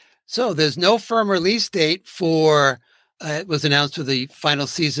 So there's no firm release date for, it was announced for the final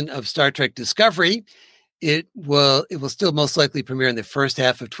season of Star Trek Discovery. It will still most likely premiere in the first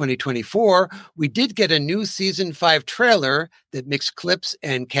half of 2024. We did get a new season 5 trailer that mixed clips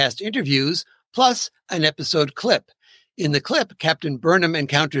and cast interviews, plus an episode clip. In the clip, Captain Burnham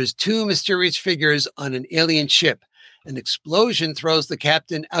encounters 2 mysterious figures on an alien ship. An explosion throws the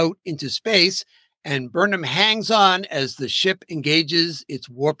captain out into space, and Burnham hangs on as the ship engages its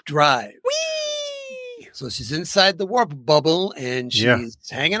warp drive. Whee! So she's inside the warp bubble, and she's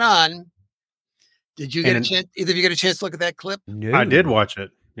hanging on. Did you get a chance? Either of you get a chance to look at that clip? No. I did watch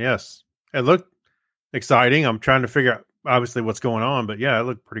it. Yes. It looked exciting. I'm trying to figure out obviously what's going on, but yeah, it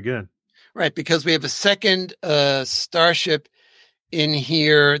looked pretty good. Right, because we have a second starship in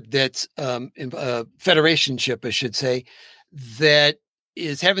here that's a Federation ship, I should say, that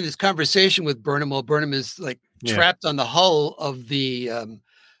is having this conversation with Burnham while Burnham is like trapped on the hull of the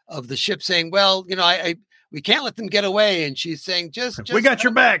ship, saying, "Well, you know, we can't let them get away." And she's saying, "Just we got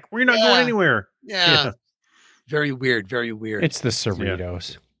your back. We're not going anywhere." Yeah. Very weird. Very weird. It's the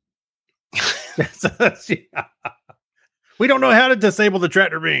Cerritos. We don't know how to disable the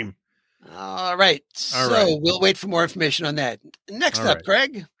tractor beam. All right. We'll wait for more information on that. Next up,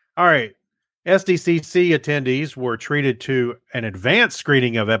 Craig. All right. SDCC attendees were treated to an advanced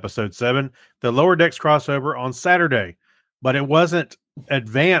screening of episode 7, the Lower Decks crossover, on Saturday, but it wasn't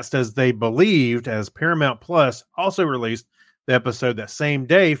advanced as they believed, as Paramount Plus also released the episode that same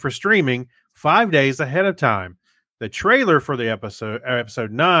day for streaming 5 days ahead of time. The trailer for the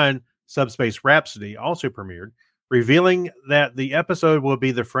episode 9, Subspace Rhapsody, also premiered, revealing that the episode will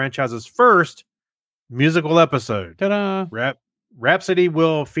be the franchise's first musical episode. Ta-da! Rhapsody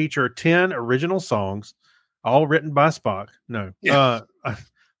will feature 10 original songs, all written by Spock.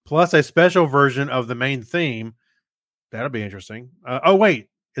 Plus a special version of the main theme. That'll be interesting. Wait,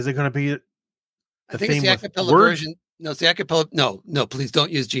 is it going to be? I think it's the acapella version. No, it's the acapella. No, please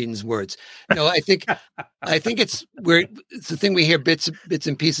don't use Gene's words. No, I think it's the thing we hear bits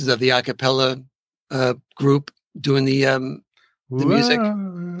and pieces of the acapella group doing the music.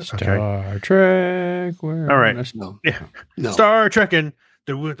 Star Trek. All right. No. Star Trekking.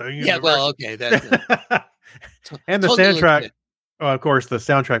 Yeah. Well, okay. That. And the soundtrack. Of course, the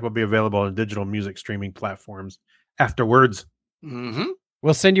soundtrack will be available on digital music streaming platforms afterwards. Mm-hmm.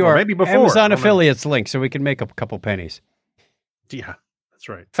 We'll send you our Amazon affiliates link so we can make up a couple pennies. Yeah, that's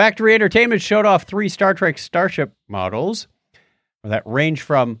right. Factory Entertainment showed off 3 Star Trek starship models that range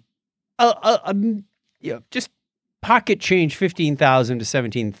from just pocket change $15,000 to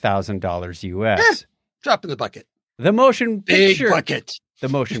 $17,000 US. Drop in the bucket. the Motion Big Picture, bucket. the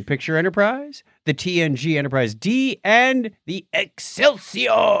Motion Picture Enterprise, the TNG Enterprise D, and the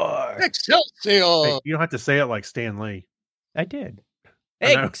Excelsior. Excelsior. Hey, you don't have to say it like Stan Lee. I did.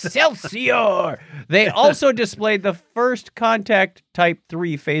 I know. Excelsior! They also displayed the first Contact Type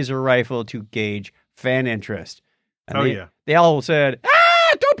 3 phaser rifle to gauge fan interest. And they all said,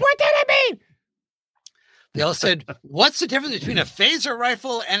 don't point that at me! They all said, what's the difference between a phaser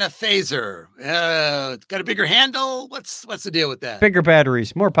rifle and a phaser? It's got a bigger handle? What's the deal with that? Bigger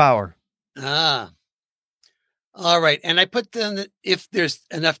batteries, more power. Ah. All right. And I put them, if there's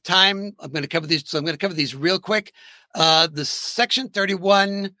enough time, I'm going to cover these. So I'm going to cover these real quick. The Section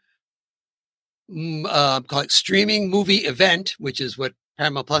 31 call it streaming movie event, which is what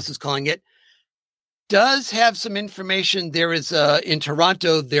Paramount Plus is calling it, does have some information. There is in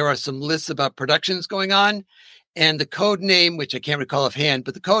Toronto, there are some lists about productions going on, and the code name, which I can't recall offhand,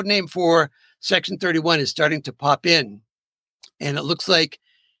 but the code name for Section 31 is starting to pop in. And it looks like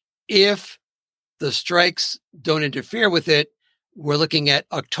if the strikes don't interfere with it, we're looking at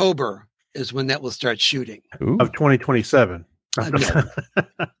October is when that will start shooting. Of 2027.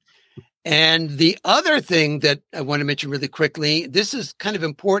 And the other thing that I want to mention really quickly, this is kind of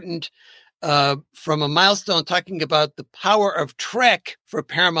important from a milestone talking about the power of Trek for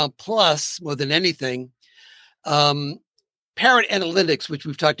Paramount Plus more than anything. Parrot Analytics, which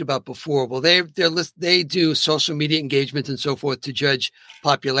we've talked about before, well, they do social media engagement and so forth to judge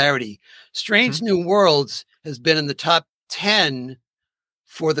popularity. Strange New Worlds has been in the top 10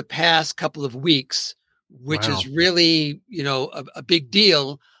 for the past couple of weeks, which is really, a big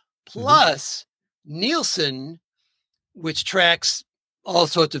deal. Plus, Nielsen, which tracks all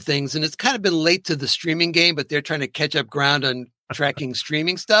sorts of things, and it's kind of been late to the streaming game, but they're trying to catch up ground on tracking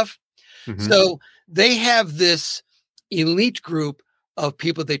streaming stuff. So they have this elite group of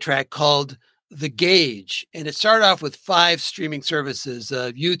people they track called The Gauge, and it started off with 5 streaming services: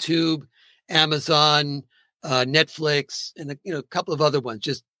 YouTube, Amazon, Netflix, and a couple of other ones,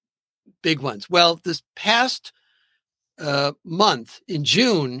 just big ones. Well, this past month in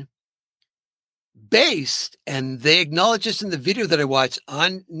June, based, and they acknowledge this in the video that I watched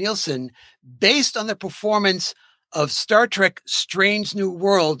on Nielsen, based on the performance of Star Trek Strange New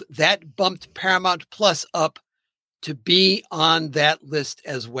World, that bumped Paramount Plus up to be on that list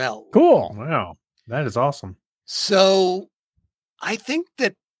as well. Cool. Wow. That is awesome. So I think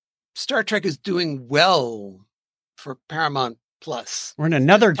that Star Trek is doing well for Paramount Plus. We're in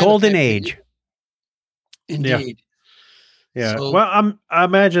another golden age. Indeed. Yeah. So, well, I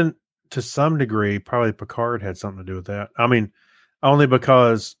imagine to some degree, probably Picard had something to do with that. I mean, only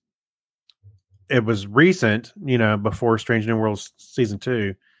because it was recent, before Strange New Worlds season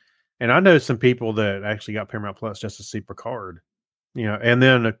 2. And I know some people that actually got Paramount Plus just to see Picard,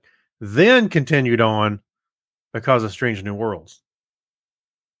 and then continued on because of Strange New Worlds.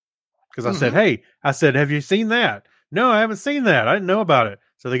 Because I said, have you seen that? No, I haven't seen that. I didn't know about it.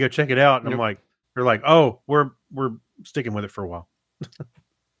 So they go check it out. And they're like, oh, we're sticking with it for a while.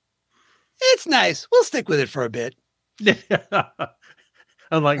 it's nice. We'll stick with it for a bit.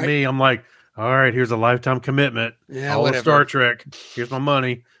 Unlike me, I'm like, all right, here's a lifetime commitment. Yeah, all whatever. of Star Trek. Here's my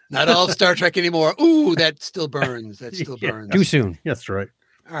money. Not all of Star Trek anymore. Ooh, that still burns. That still burns. Too soon. That's right.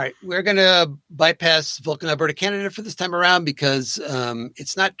 All right. We're going to bypass Vulcan, Alberta, Canada for this time around because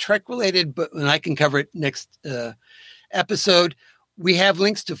it's not Trek related, but I can cover it next episode. We have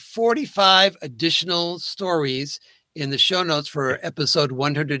links to 45 additional stories in the show notes for episode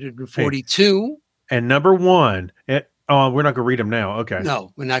 142. And number 1, we're not going to read them now. Okay.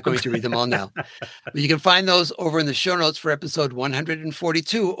 No, we're not going to read them all now. But you can find those over in the show notes for episode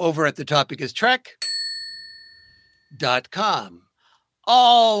 142 over at thetopicstrek.com.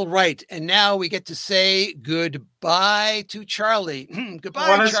 All right. And now we get to say goodbye to Charlie.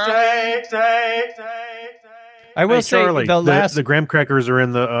 Goodbye, Charlie. I will say Charlie, the graham crackers are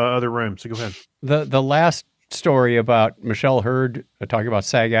in the other room. So go ahead. The last story about Michelle Hurd talking about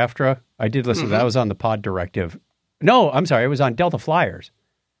SAG-AFTRA, I did listen to that. Was on the Pod Directive. No, I'm sorry. It was on Delta Flyers.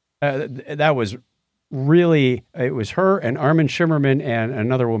 That was really, it was her and Armin Shimmerman and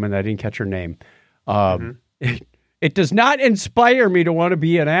another woman that I didn't catch her name. It does not inspire me to want to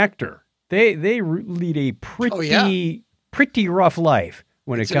be an actor. They lead a pretty rough life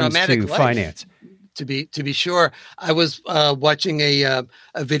when it comes to finance. To be sure. I was watching a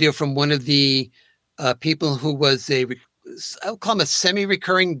video from one of the people who was I'll call him a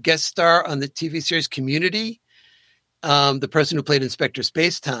semi-recurring guest star on the TV series Community. The person who played Inspector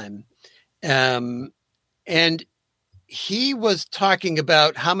Spacetime. And he was talking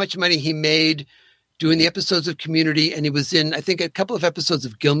about how much money he made doing the episodes of Community. And he was in, I think, a couple of episodes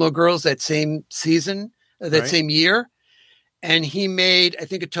of Gilmore Girls that same season. that Right. same year. And he made, I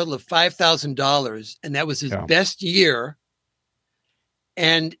think, a total of $5,000. And that was his best year.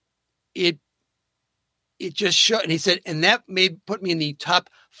 And it just showed, and he said, and that put me in the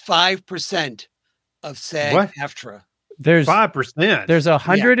top 5% of SAG-AFTRA. There's 5%. There's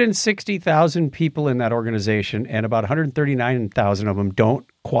 160,000 people in that organization, and about 139,000 of them don't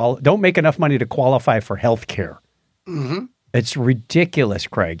make enough money to qualify for health care. Mm-hmm. It's ridiculous,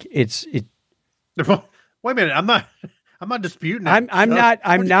 Craig. Wait a minute. I'm not disputing it. I'm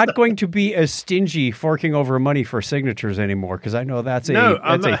not going to be as stingy forking over money for signatures anymore, because I know that's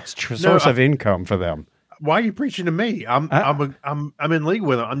a source of income for them. Why are you preaching to me? I'm in league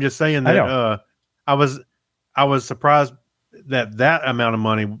with them. I'm just saying that I was surprised that amount of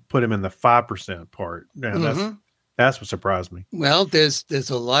money put him in the 5% part. Yeah, that's what surprised me. Well,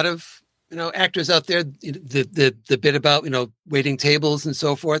 there's a lot of actors out there. The bit about waiting tables and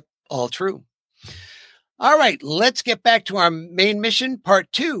so forth, all true. All right, let's get back to our main mission,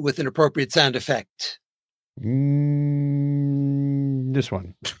 part 2, with an appropriate sound effect. This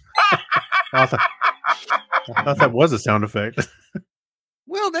one. I thought that was a sound effect.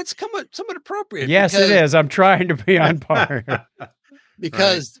 Well, that's somewhat appropriate. Yes, it is. I'm trying to be on par.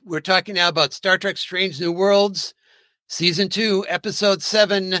 Because we're talking now about Star Trek Strange New Worlds, Season 2, Episode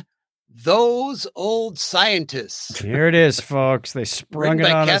 7, Those Old Scientists. Here it is, folks. They sprung it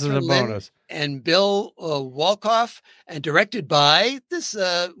on us as a bonus. And Bill Wolkoff, and directed by this,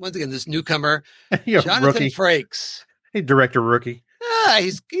 once again, this newcomer, Jonathan Frakes. Hey, director rookie.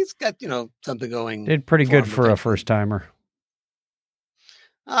 He's got, something going. Did pretty good for a first timer.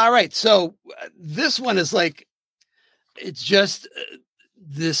 All right. So this one is like, it's just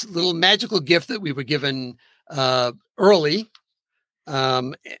this little magical gift that we were given early.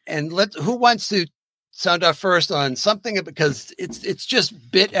 And who wants to sound off first on something, because it's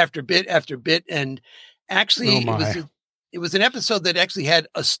just bit after bit after bit. And actually it was an episode that actually had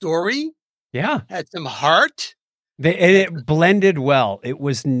a story. Yeah. Had some heart. It blended well. It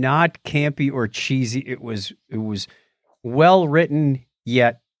was not campy or cheesy. It was well written,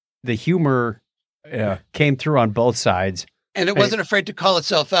 yet the humor came through on both sides. And it wasn't afraid to call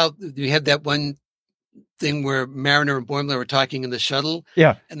itself out. You had that one thing where Mariner and Boimler were talking in the shuttle.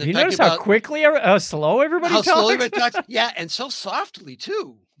 Yeah. And you notice how quickly, slow everybody talks? Slowly everybody talks. Yeah, and so softly,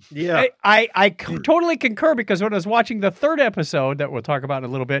 too. Yeah. I totally concur, because when I was watching the third episode that we'll talk about in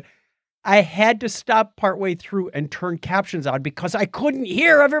a little bit, I had to stop partway through and turn captions on because I couldn't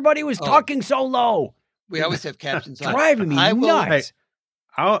hear. Everybody was talking so low. We always have captions on. Driving me nuts.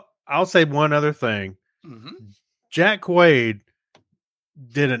 I'll say one other thing. Mm-hmm. Jack Quaid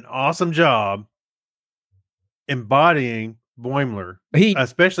did an awesome job embodying Boimler,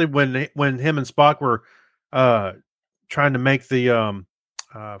 especially when him and Spock were trying to make the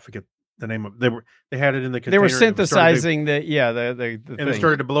forget the name of they had it in the container. They were synthesizing the and it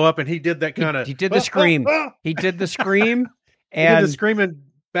started to blow up, and he did that kind of he did the scream. He did the scream, and he did the scream and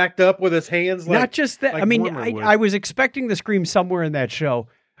backed up with his hands. Not just that. Like I mean, I was expecting the scream somewhere in that show.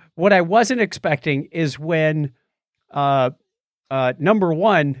 What I wasn't expecting is when number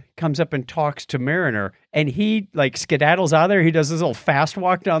one comes up and talks to Mariner, and he like skedaddles out of there. He does this little fast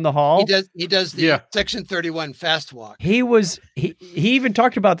walk down the hall. He does the Section 31 fast walk. He even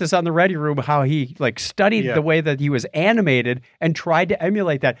talked about this on the Ready Room, how he like studied the way that he was animated and tried to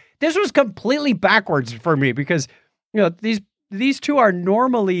emulate that. This was completely backwards for me, because these two are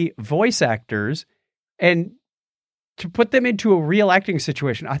normally voice actors, and to put them into a real acting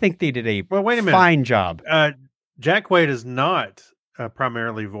situation, I think they did a fine job. Jack Quaid is not a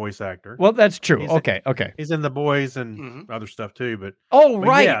primarily voice actor. Well, that's true. Okay. He's in The Boys and other stuff too. But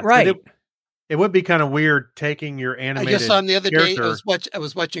right. It would be kind of weird taking your animated. I just saw him the other character. day. I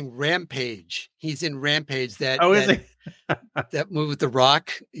was watching Rampage. He's in Rampage. Is he? That movie with The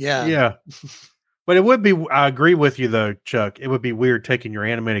Rock. Yeah. Yeah. But it would be. I agree with you though, Chuck. It would be weird taking your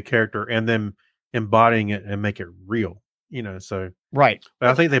animated character and then embodying it and make it real. So right. But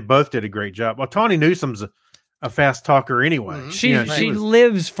I think they both did a great job. Well, Tawny Newsom's a fast talker anyway. Mm-hmm. She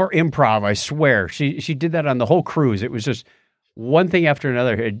lives for improv. I swear. She did that on the whole cruise. It was just one thing after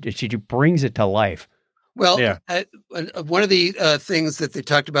another. She brings it to life. Well, one of the things that they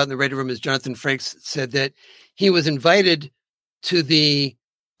talked about in the Ready Room is Jonathan Frakes said that he was invited to the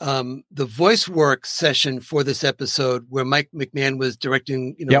voice work session for this episode where Mike McMahon was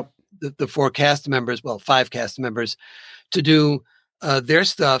directing, the 4 cast members, 5 cast members, to do their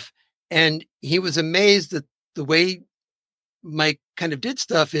stuff. And he was amazed that the way Mike kind of did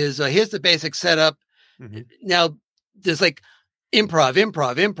stuff is here's the basic setup. Mm-hmm. Now there's like improv.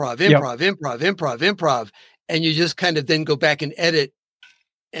 And you just kind of then go back and edit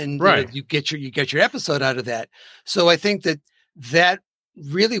and Right. you get your episode out of that. So I think that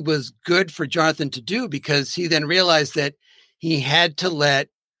really was good for Jonathan to do, because he then realized that he had to let,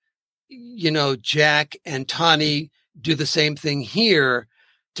 Jack and Tawny do the same thing here,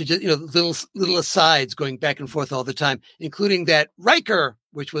 to just, little asides going back and forth all the time, including that Riker,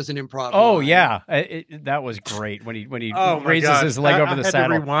 which was an improv. Oh line. yeah, that was great when he Oh my raises God. his leg over I the had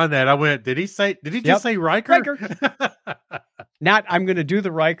saddle. to rewind that. I went, did he Yep. just say Riker? Not I'm going to do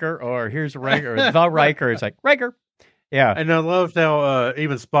the Riker, or here's Riker, or the Riker. It's like Riker. Yeah. And I loved how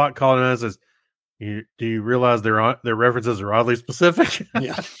even Spock called him as, do you realize their references are oddly specific?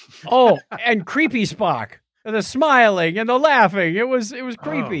 Yeah. Oh, and creepy Spock. The smiling and the laughing. It was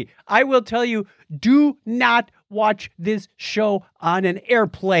creepy. I will tell you, do not watch this show on an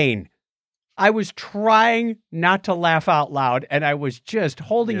airplane. I was trying not to laugh out loud, and I was just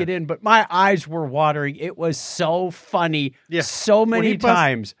holding it in, but my eyes were watering. It was so funny so many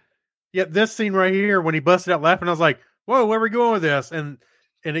times. Yeah, this scene right here, when he busted out laughing, I was like, whoa, where are we going with this? And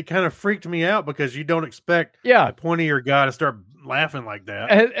it kind of freaked me out, because you don't expect a pointy-ear guy to start laughing like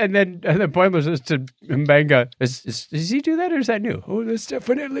that. And then Boimler says to Mbenga, does he do that, or is that new? Oh, that's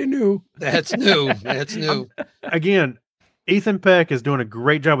definitely new. That's new. That's new. Again, Ethan Peck is doing a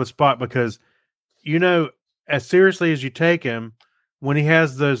great job with Spock, because, as seriously as you take him, when he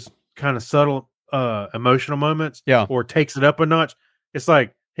has those kind of subtle emotional moments, or takes it up a notch, it's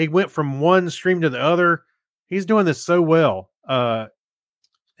like he went from one stream to the other. He's doing this so well.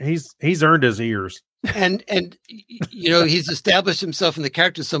 He's earned his ears. And he's established himself in the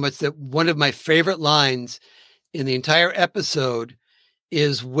character so much that one of my favorite lines in the entire episode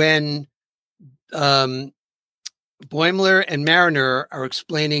is when Boimler and Mariner are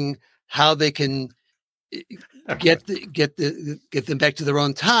explaining how they can get them back to their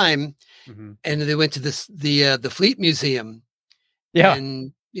own time, and they went to the Fleet Museum. Yeah,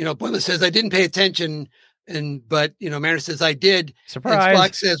 and Boimler says, "I didn't pay attention." But Mariner says, "I did." Surprise. And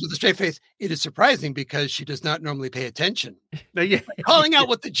Spock says with a straight face, "It is surprising because she does not normally pay attention." Calling out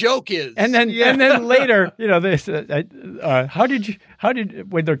what the joke is. And then later, this how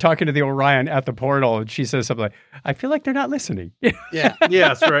did when they're talking to the Orion at the portal, and she says something like, "I feel like they're not listening." Yeah.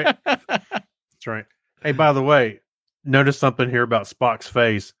 Yeah, that's right. That's right. Hey, by the way, notice something here about Spock's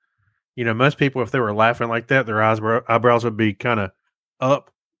face. Most people, if they were laughing like that, their eyebrows would be kind of up.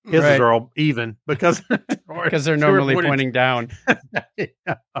 His are all even because they're normally pointing down.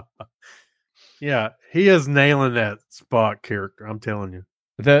 Yeah, he is nailing that Spock character. I'm telling you.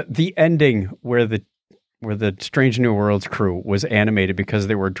 The ending where the Strange New Worlds crew was animated because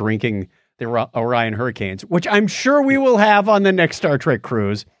they were drinking the Orion Hurricanes, which I'm sure we will have on the next Star Trek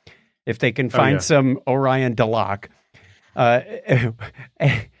cruise if they can find some Orion Delac. And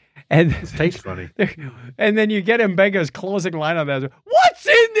it tastes funny. And then you get Mbenga's closing line on that. What's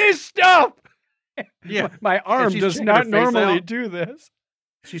in this stuff? Yeah. My arm does not normally do this.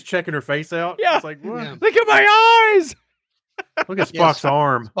 She's checking her face out. Yeah. It's like, what? Yeah. Look at my eyes. Look at Spock's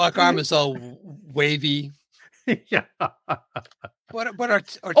arm. Spock's arm is all wavy. Yeah. What our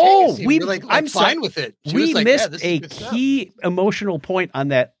I'm fine with it. We missed a key emotional point on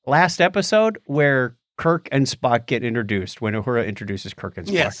that last episode where Kirk and Spock get introduced, when Uhura introduces Kirk and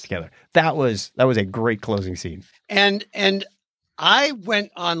Spock together. That was a great closing scene. And I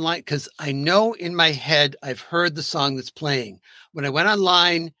went online because I know in my head I've heard the song that's playing. When I went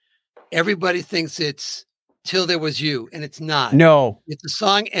online, everybody thinks it's "Till There Was You," and it's not. No, it's a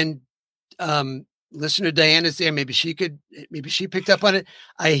song. And listener Diana's there. Maybe she picked up on it.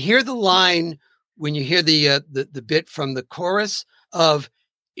 I hear the line when you hear the bit from the chorus of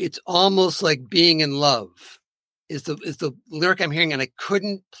 "It's almost like being in love." Is the lyric I'm hearing, and I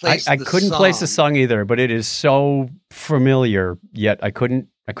couldn't place. I couldn't place the song either, but it is so familiar. Yet I couldn't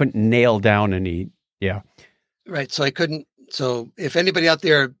nail down any. Yeah, right. So I couldn't. So if anybody out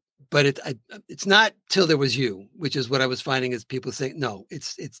there, but it's not "Till There Was You," which is what I was finding is people saying no.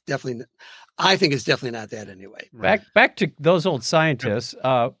 It's definitely. I think it's definitely not that anyway. Back to those old scientists.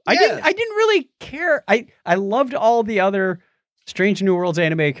 I didn't really care. I loved all the other Strange New Worlds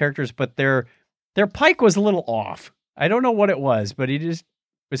anime characters, but their Pike was a little off. I don't know what it was, but he just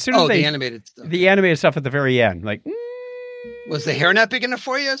as soon as the animated stuff at the very end, like was the hair not big enough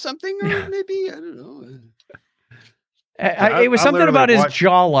for you or something, or maybe I don't know. It was something about his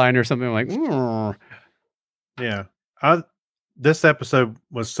jawline or something like. Yeah, this episode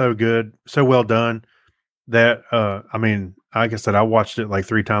was so good, so well done that like I said, I watched it like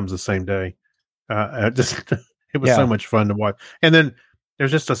 3 times the same day. It was so much fun to watch, and then.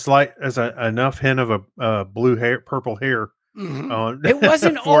 There's just enough hint of a purple hair Mhm. on It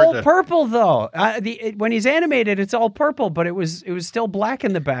wasn't for all the- purple though. When he's animated, it's all purple, but it was still black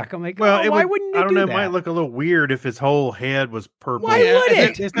in the back. I'm like, Well, why wouldn't I you don't do know. that? It might look a little weird if his whole head was purple. Why Yeah, would and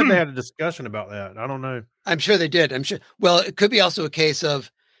it? They said they had a discussion about that. I don't know. I'm sure they did. I'm sure. Well, it could be also a case of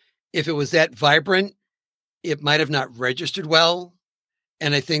if it was that vibrant, it might have not registered well.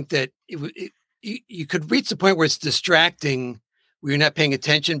 And I think that you could reach the point where it's distracting, where you're not paying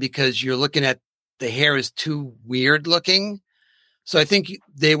attention because you're looking at the hair is too weird looking. So I think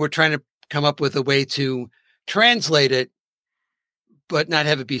they were trying to come up with a way to translate it, but not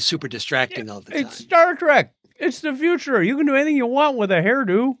have it be super distracting all the time. It's Star Trek. It's the future. You can do anything you want with a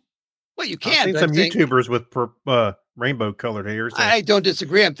hairdo. Well, you I've can. seen but some I'm saying- YouTubers with rainbow colored hair. So. I don't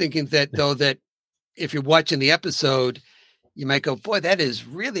disagree. I'm thinking that though, that if you're watching the episode, you might go, boy, that is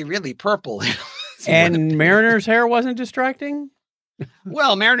really, really purple. And Mariner's hair wasn't distracting.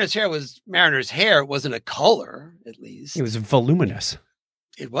 Well, Mariner's hair was Mariner's hair. It wasn't a color, at least. It was voluminous.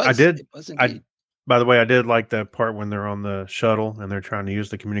 It was. I did- It was I- indeed. By the way, I did like the part when they're on the shuttle and they're trying to use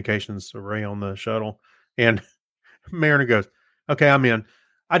the communications array on the shuttle, and Mariner goes, "Okay, I'm in.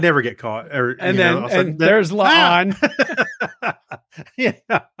 I never get caught." And then there's La'an. yeah,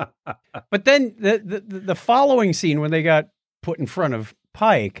 But then the following scene when they got put in front of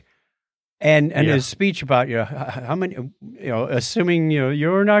Pike and Yeah. his speech about how many assuming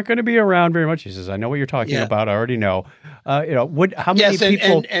you're not going to be around very much. He says, "I know what you're talking Yeah. about. I already know." How many Yes,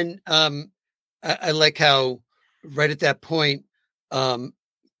 people? I like how right at that point,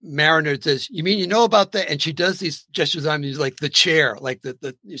 Mariner says, "You mean you know about that?" And she does these gestures on me, like the chair, like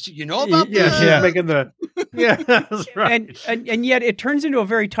the you know about yeah, that? she's Yeah. making the that's right. and yet it turns into a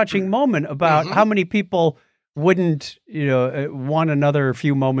very touching moment about Mhm. how many people wouldn't want another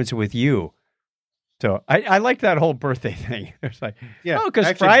few moments with you. So I like that whole birthday thing. It's like, Yeah, oh, 'cause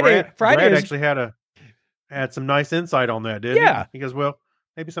actually, Friday Brad is- actually had some nice insight on that, didn't Yeah. he? He goes, "Well,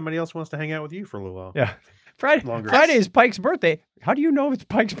 maybe somebody else wants to hang out with you for a little while." yeah, Friday Longer. Friday is Pike's birthday. How do you know it's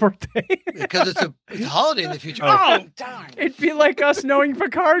Pike's birthday? Because it's a holiday in the future. Oh. Oh, darn! It'd be like us knowing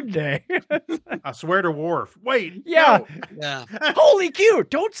Picard Day. I swear to Worf. Wait, Yeah. Yeah, Holy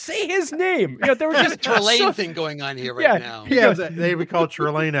cute! Don't say his name. There were there's a just Trelane thing going on here right Yeah. now. no. Yeah, they would call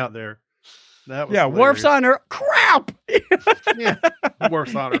Trelane out there. That was Worf's on her. Crap. Yeah,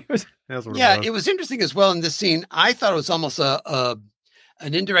 Worf's on her. That's what Yeah, it was. it was interesting as well in this scene. I thought it was almost an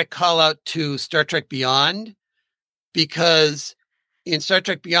indirect call out to Star Trek Beyond, because in Star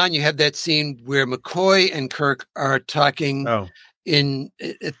Trek Beyond you have that scene where McCoy and Kirk are talking Oh,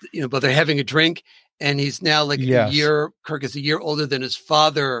 but they're having a drink, and he's now like Yes. a year. Kirk is a year older than his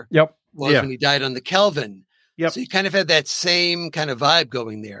father Yep. was Yeah. when he died on the Kelvin. Yep. So you kind of had that same kind of vibe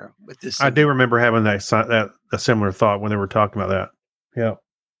going there with this. I do remember having a similar thought when they were talking about that. Yeah.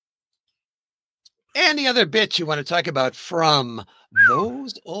 Any other bits you want to talk about from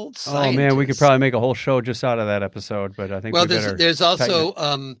those old Oh scientists? man, we could probably make a whole show just out of that episode, but I think Well, we better there's also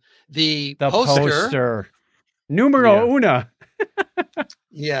the the poster. Numero Yeah. una.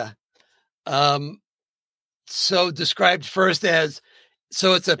 Yeah. So described first as,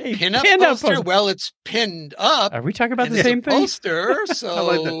 so it's a A pinup pinup poster. poster. Well, it's pinned up. Are we talking about and the it's a same thing? poster.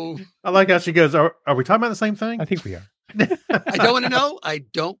 So I like how she goes, are we talking about the same thing? I think we are. I don't want to know. I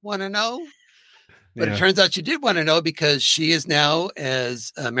don't want to know. But Yeah. it turns out she did want to know, because she is now,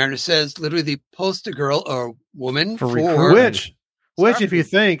 as Mariner says, literally the poster girl or woman For for, recruitment. Which, if you Starfleet.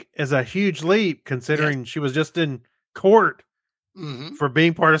 think, is a huge leap considering she was just in court Mhm. for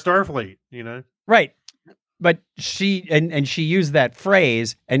being part of Starfleet. Right. But she and she used that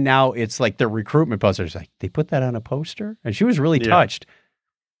phrase, and now it's like the recruitment poster. It's like they put that on a poster, and she was really Yeah. touched.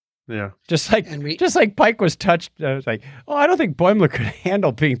 Yeah. Just like And we- Pike was touched. I was like, oh, I don't think Boimler could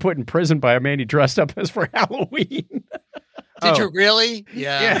handle being put in prison by a man he dressed up as for Halloween. Did Oh. you really?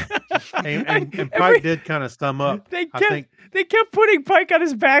 Yeah. And Every- Pike did kind of stum up. They I kept think. they kept putting Pike on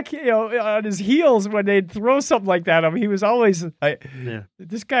his back, on his heels when they'd throw something like that at him. He was always like, Yeah.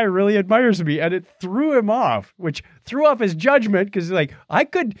 this guy really admires me, and it threw him off, which threw off his judgment, because he's like, I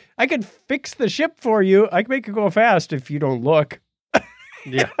could fix the ship for you. I can make it go fast if you don't look.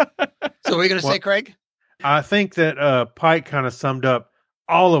 Yeah. So what are you going to Well- say, Craig? I think that Pike kind of summed up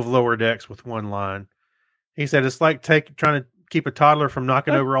all of Lower Decks with one line. He said, it's like trying to keep a toddler from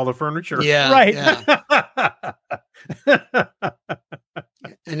knocking over all the furniture. Yeah. Right. Yeah.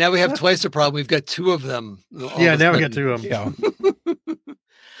 And now we have twice the problem. We've got two of them. all Yeah, of a now we sudden. got two of them. Yeah.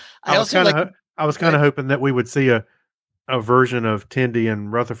 I also like. I was kind of hoping that we would see a version of Tendi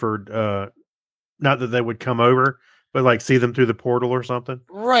and Rutherford. Not that they would come over, but like see them through the portal or something.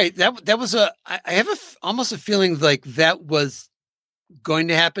 Right. That was I have almost a feeling like that was going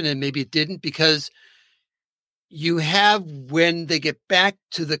to happen, and maybe it didn't, because you have, when they get back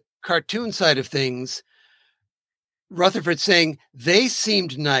to the cartoon side of things, Rutherford saying they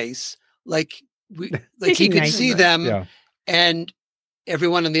seemed nice, like he seemed could nice. see them, Yeah. and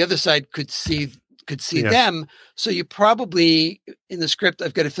everyone on the other side could see Yeah. them. So you probably, in the script,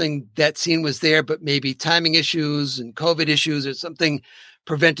 I've got a feeling that scene was there, but maybe timing issues and COVID issues or something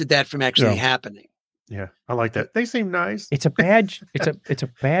prevented that from actually happening. Yeah, I like that. They seem nice. It's a badge. It's a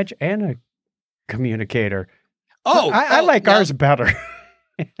badge and a communicator. Oh, I like now, ours better.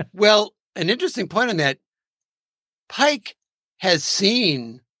 Well, an interesting point on that. Pike has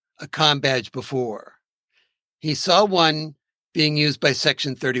seen a comm badge before. He saw one being used by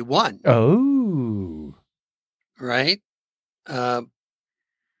Section 31. Oh, Right. And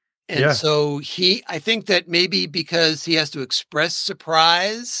Yeah. so I think that maybe because he has to express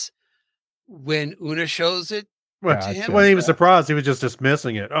surprise when Una shows it. Well, to him. he wasn't even surprised. He was just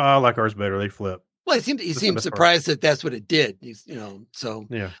dismissing it. Oh, I like ours better. They flip. Well, he seemed the best surprised that that's what it did. He's, so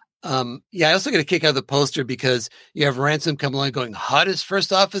Yeah. I also got a kick out of the poster because you have Ransom come along going, hottest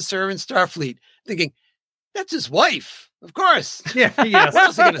first officer in Starfleet, thinking that's his wife, of course. Yeah. Yes. What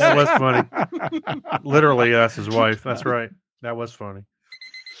else are you That gonna was funny. Literally, that's his wife. That's right. That was funny.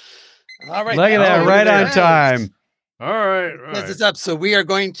 All right, look at that, right on time. All right. This is up. So we are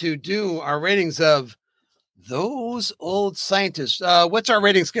going to do our ratings of Those Old Scientists. What's our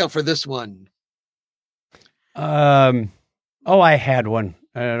rating scale for this one? I had one.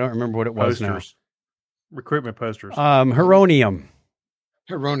 I don't remember what it was Posters. Recruitment posters. now. Heronium.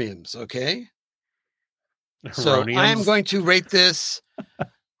 Heroniums, okay. So I'm going to rate this.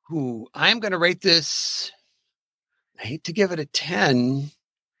 I'm going to rate this. I hate to give it a 10,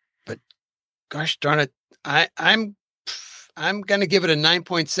 but gosh darn it, I'm going to give it a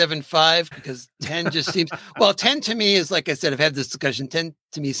 9.75 because 10 just seems 10 to me is, like I said, I've had this discussion. 10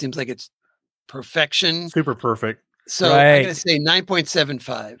 to me seems like it's perfection. Super perfect. So I'm going to say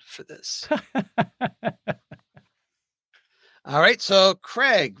 9.75 for this. All right. So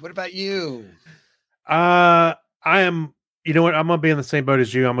Craig, what about you? I am, you know what? I'm going to be in the same boat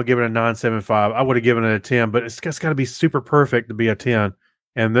as you. I'm going to give it a 9.75. I would have given it a 10, but it's got to be super perfect to be a 10.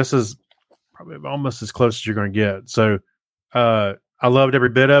 And this is probably almost as close as you're going to get. So, I loved every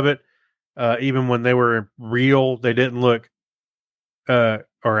bit of it. Even when they were real, they didn't look, or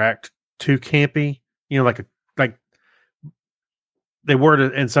act too campy, like they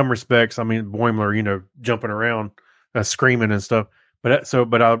were in some respects. I mean, Boimler, jumping around, screaming and stuff.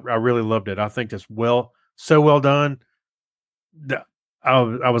 But I really loved it. I think it's so well done.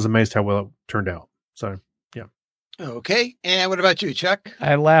 I was amazed how well it turned out. So, yeah. Okay. And what about you, Chuck?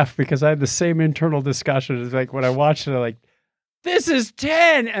 I laughed because I had the same internal discussion. It's like when I watched it, I'm like, this is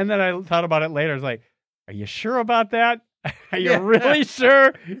 10. And then I thought about it later. I was like, are you sure about that? Are you really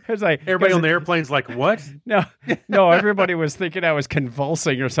sure? It's like everybody on the airplane's like, what? No, everybody was thinking I was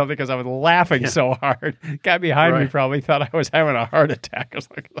convulsing or something because I was laughing so hard. Guy behind me probably thought I was having a heart attack. I was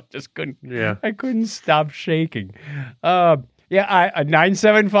like, I just couldn't. Yeah, I couldn't stop shaking. A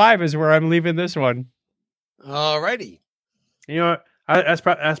 9.75 is where I'm leaving this one. All righty. You know what?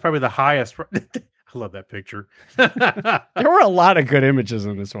 That's probably the highest. I love that picture. There were a lot of good images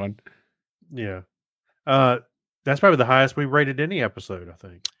in this one. Yeah. That's probably the highest we rated any episode, I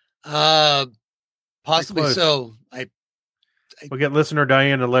think. Possibly so. We'll get listener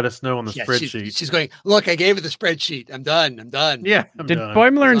Diane to let us know on the spreadsheet. She's going, look, I gave her the spreadsheet. I'm done. Yeah. Did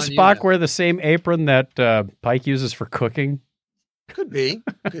Boimler and Spock wear the same apron that Pike uses for cooking? Could be.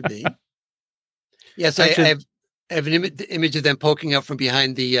 Yes, I have an image of them poking out from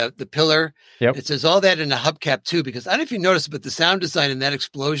behind the pillar. Yep. It says all that in a hubcap too, because I don't know if you noticed, but the sound design in that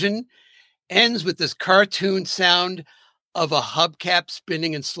explosion ends with this cartoon sound of a hubcap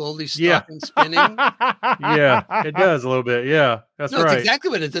spinning and slowly stopping spinning. Yeah, it does a little bit. Yeah, that's right. It's exactly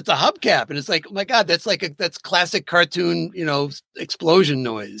what it is. It's a hubcap, and it's like, oh my god, that's classic cartoon, explosion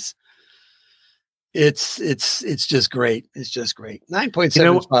noise. It's just great. It's just great.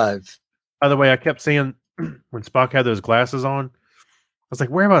 9.75. By the way, I kept seeing when Spock had those glasses on, I was like,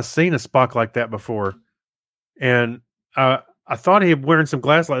 where have I seen a Spock like that before? And I thought he had wearing some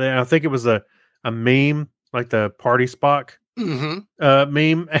glasses like that. And I think it was a meme, like the Party Spock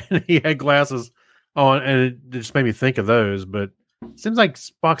meme, and he had glasses on, and it just made me think of those. But it seems like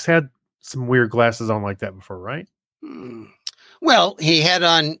Spock's had some weird glasses on like that before, right? Well, he had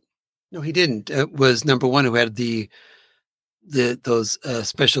on. No, he didn't. It was number one who had those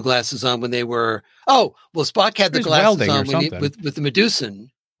special glasses on when they were. Oh, well, Spock had the glasses on with the Medusan.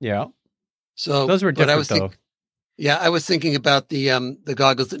 Yeah. So those were different, though. Yeah, I was thinking about the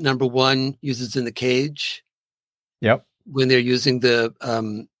goggles that number one uses in the cage. Yep. When they're using the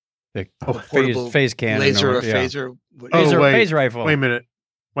The portable phase cannon. laser or yeah. phaser. Phase rifle. Wait a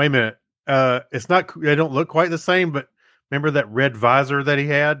minute. It's not. They don't look quite the same. But remember that red visor that he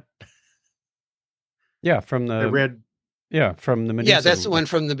had? Yeah, from The red. Yeah, from the Medusa. Yeah, that's the one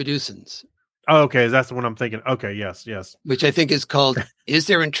from the Medusans. Oh, okay, that's the one I'm thinking. Okay, yes. Which I think is called "Is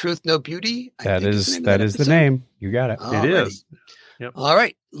There in Truth No Beauty?" That is the name. You got it. It is. Yep. All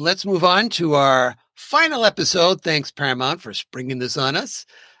right, let's move on to our final episode. Thanks, Paramount, for springing this on us.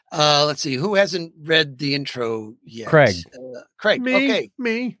 Let's see, who hasn't read the intro yet? Craig. Craig. Okay.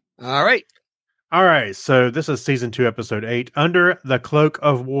 Me. All right. So this is season 2, episode 8, Under the Cloak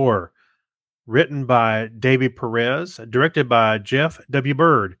of War, written by Davey Perez, directed by Jeff W.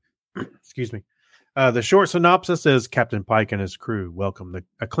 Bird. Excuse me. The short synopsis is Captain Pike and his crew welcome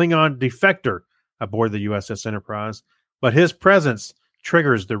a Klingon defector aboard the USS Enterprise, but his presence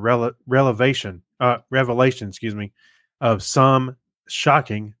triggers the revelation, of some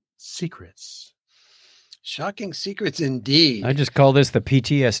shocking secrets. Shocking secrets indeed. I just call this the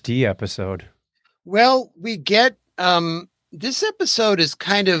PTSD episode. Well, we get this episode is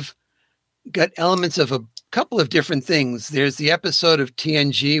kind of got elements of a couple of different things. There's the episode of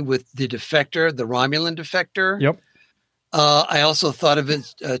TNG with the defector, the Romulan defector. Yep. I also thought of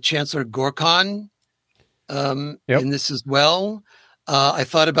it Chancellor Gorkon in this as well. I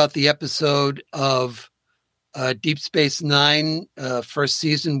thought about the episode of Deep Space Nine, first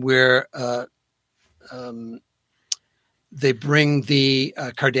season, where they bring the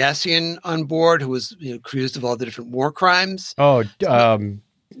Cardassian on board, who was accused of all the different war crimes. Oh,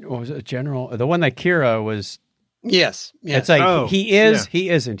 what was it, General? The one that Kira was. Yes. It's like he is, he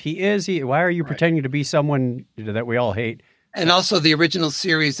isn't. He is. Why are you pretending to be someone that we all hate? And also the original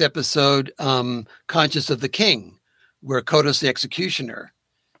series episode, Conscious of the King, where Kodos the Executioner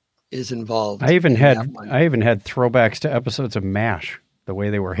is involved. I even had throwbacks to episodes of MASH, the way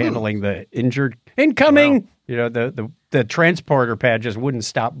they were handling the injured incoming. Wow. The transporter pad just wouldn't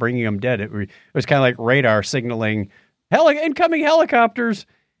stop bringing them dead. It was kind of like radar signaling incoming helicopters.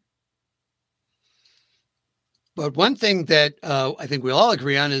 But one thing that I think we all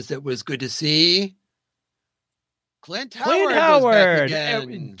agree on is that it was good to see Clint Howard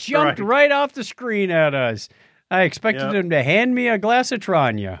jumped right off the screen at us. I expected him to hand me a glass of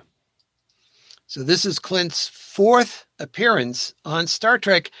Tranya. So this is Clint's 4th appearance on Star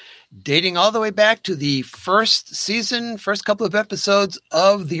Trek, dating all the way back to the first couple of episodes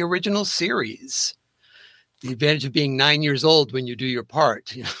of the original series. The advantage of being 9 years old when you do your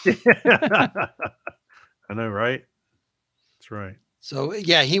part. I know, right? That's right. So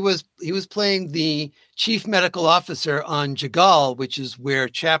yeah, he was playing the chief medical officer on Jagal, which is where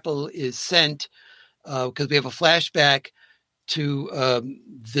Chapel is sent, because we have a flashback to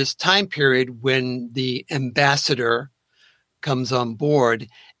this time period when the ambassador comes on board,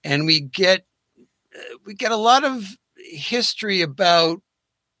 and we get a lot of history about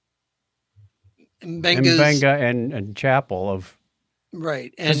Mbenga and Chapel of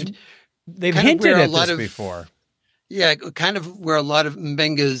right, and they've hinted at this before. Yeah, kind of where a lot of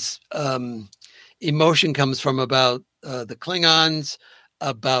Mbenga's emotion comes from about the Klingons,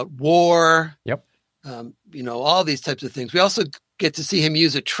 about war. Yep. All these types of things. We also get to see him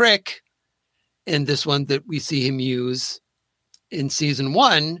use a trick in this one that we see him use in season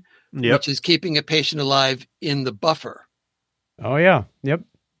 1, which is keeping a patient alive in the buffer. Oh yeah. Yep.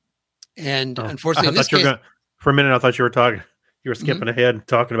 And unfortunately, in this case, for a minute, I thought you were skipping ahead and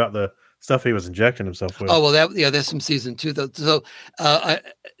talking about the stuff he was injecting himself with. Oh, well, that's from season 2, though.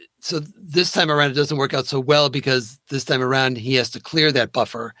 So this time around, it doesn't work out so well, because this time around he has to clear that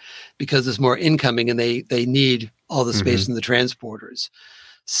buffer because there's more incoming, and they need all the space in the transporters.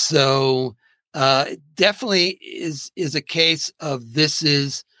 So definitely is a case of this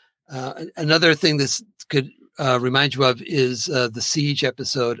is another thing this could remind you of is the Siege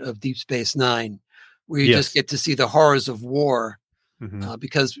episode of Deep Space Nine, where you just get to see the horrors of war.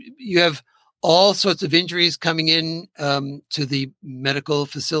 Because you have all sorts of injuries coming in to the medical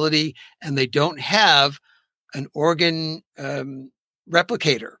facility, and they don't have an organ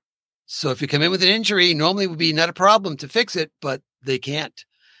replicator. So if you come in with an injury, normally it would be not a problem to fix it, but they can't.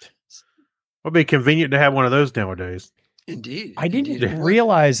 It would be convenient to have one of those nowadays. Indeed. I didn't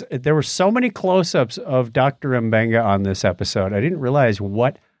realize there were so many close-ups of Dr. Mbenga on this episode. I didn't realize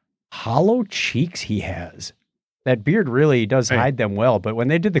what hollow cheeks he has. That beard really does hide them well, but when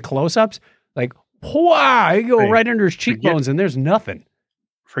they did the close-ups, like, wow, you go right under his cheekbones and there's nothing.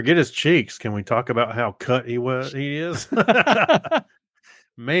 Forget his cheeks. Can we talk about how cut he is?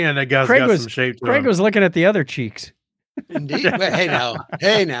 Man, that guy's got some shape to him. Craig was looking at the other cheeks. Indeed. Well,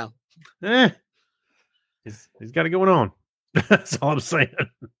 hey now. He's got it going on. That's all I'm saying.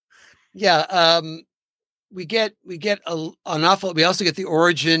 Yeah. We get an awful. We also get the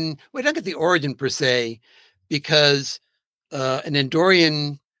origin. We don't get the origin per se, because an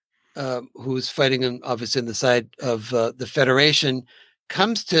Andorian who's fighting obviously on the side of the Federation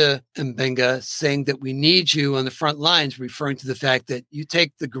comes to Mbenga saying that we need you on the front lines, referring to the fact that you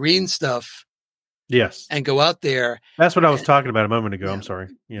take the green stuff Yes. and go out there. That's what I was talking about a moment ago. Yeah. I'm sorry.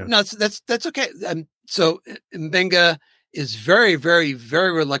 Yeah. No, that's okay. So Mbenga is very, very,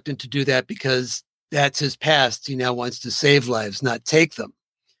 very reluctant to do that because that's his past. He now wants to save lives, not take them.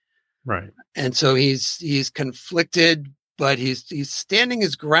 Right. And so he's conflicted, but he's standing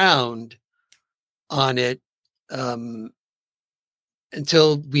his ground on it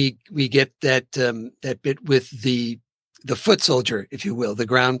until we get that bit with the foot soldier, if you will, the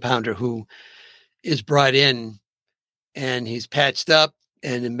ground pounder, who is brought in, and he's patched up,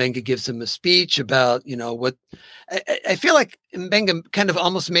 and Mbenga gives him a speech about, what I feel like Mbenga kind of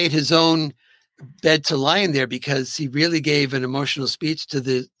almost made his own bed to lie in there, because he really gave an emotional speech to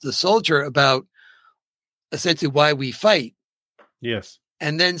the soldier about essentially why we fight. Yes.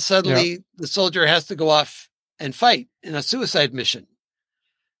 And then suddenly the soldier has to go off and fight in a suicide mission.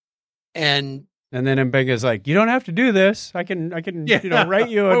 And then Mbenga's like, you don't have to do this. I can write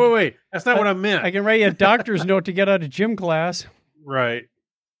you wait. That's not what I meant. I can write you a doctor's note to get out of gym class. Right.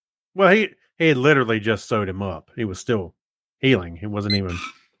 Well, he had literally just sewed him up. He was still healing. He wasn't even.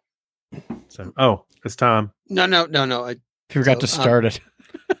 So, it's time. No. I forgot to start it.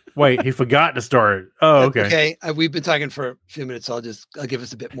 Wait, he forgot to start. Oh, okay. Okay. We've been talking for a few minutes. So I'll give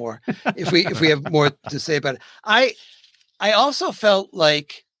us a bit more if we have more to say about it. I also felt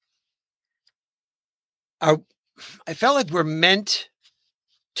like we're meant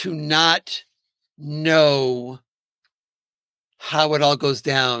to not know how it all goes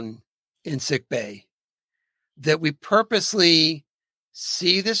down in sick bay, that we purposely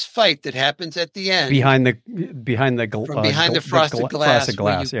see this fight that happens at the end behind the frosted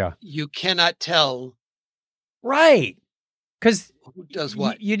glass. Yeah, you cannot tell, right? Because who does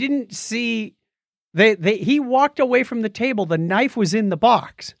what. You didn't see. He walked away from the table. The knife was in the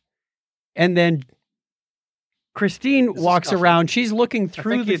box, and then Christine walks around. She's looking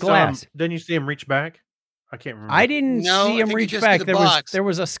through the glass. Didn't you see him reach back? I can't remember. I didn't see him reach back. There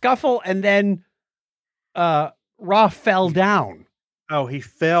was a scuffle, and then Ra fell down. Oh, he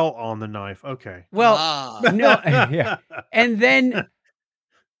fell on the knife. Okay. Well, no, yeah. And then,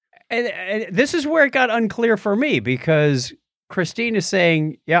 and this is where it got unclear for me, because Christine is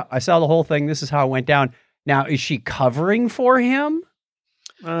saying, "Yeah, I saw the whole thing. This is how it went down." Now, is she covering for him?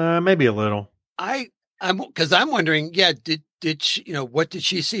 Maybe a little. I'm wondering. Yeah, did she? What did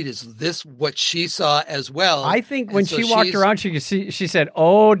she see? Is this what she saw as well? I think when she walked around, she said,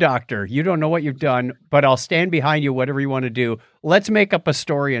 "Oh, doctor, you don't know what you've done, but I'll stand behind you. Whatever you want to do. Let's make up a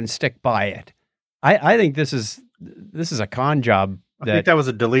story and stick by it." I think this is a con job. I think that was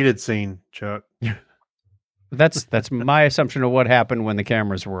a deleted scene, Chuck. That's my assumption of what happened when the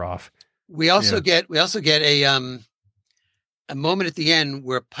cameras were off. We also get a moment at the end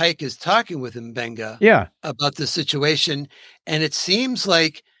where Pike is talking with Mbenga about the situation. And it seems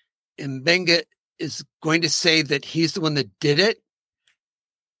like Mbenga is going to say that he's the one that did it.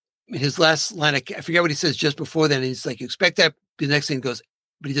 His last line, I forget what he says just before then. He's like, you expect that. The next thing goes,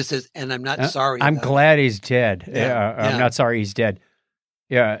 but he just says, and I'm not sorry. I'm glad he's dead. I'm not sorry he's dead.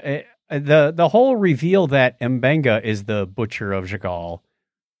 Yeah. The whole reveal that Mbenga is the butcher of Jagal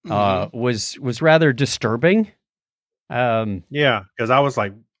was rather disturbing. Because I was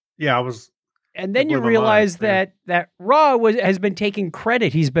like, and then you realize that Ra has been taking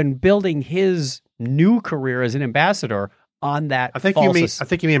credit. He's been building his new career as an ambassador on that. I think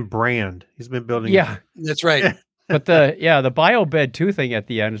you mean brand. He's been building. Yeah, that's right. But the BioBed 2 thing at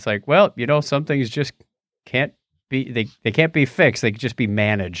the end, it's like, well, some things just can't be, they can't be fixed. They can just be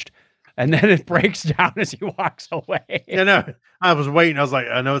managed. And then it breaks down as he walks away. I was waiting. I was like,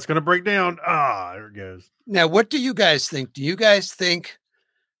 I know it's going to break down. There it goes. Now, what do you guys think? Do you guys think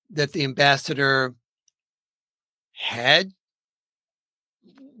that the ambassador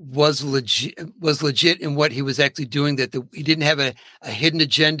was legit in what he was actually doing, that he didn't have a hidden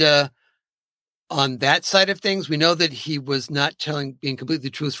agenda on that side of things? We know that he was not being completely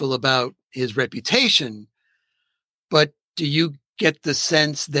truthful about his reputation, but do you get the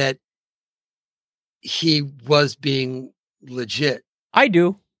sense that he was being legit? I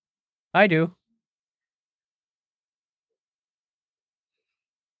do.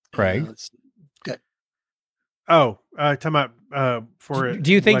 Craig. Talking about for.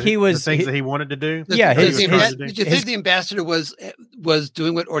 Do you think he was the things that he wanted to do? Did you think the ambassador was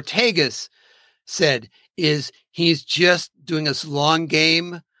doing what Ortegas said? Is he's just doing this long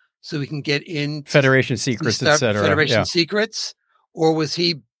game so he can get in Federation secrets, etc. Federation secrets, or was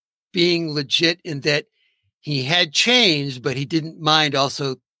he being legit in that he had changed, but he didn't mind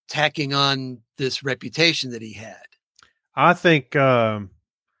also tacking on this reputation that he had? I think I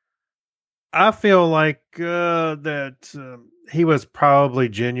feel like that he was probably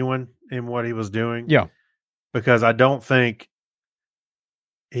genuine in what he was doing. Yeah, because I don't think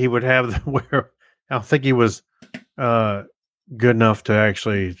he would have I don't think he was good enough to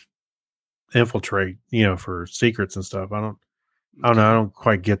actually infiltrate, for secrets and stuff. I don't know. I don't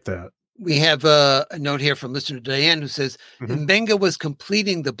quite get that. We have a note here from listener Diane who says Mbenga was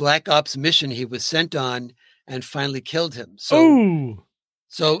completing the Black Ops mission he was sent on and finally killed him.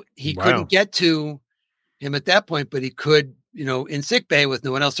 So he couldn't get to him at that point, but he could, in sickbay with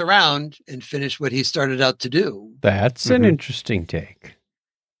no one else around and finish what he started out to do. That's an interesting take.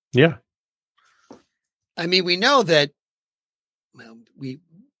 Yeah. I mean, we know that, well,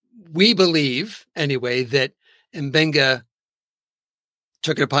 we believe anyway that Mbenga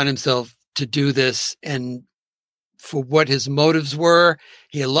took it upon himself to do this, and for what his motives were,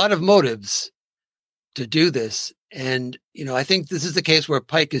 he had a lot of motives to do this. And, I think this is the case where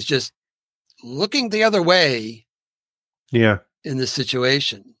Pike is just looking the other way. Yeah. In this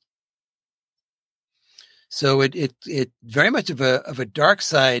situation. So it very much of a dark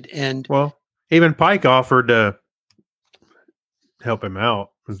side. And well, even Pike offered to help him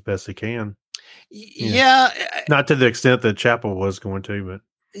out as best he can. Yeah. Not to the extent that Chapel was going to, but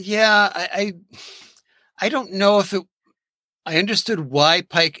yeah, I don't know if I understood why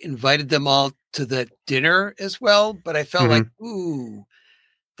Pike invited them all to the dinner as well, but I felt like, ooh,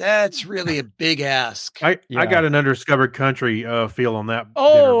 that's really a big ask. I got an Undiscovered Country feel on that.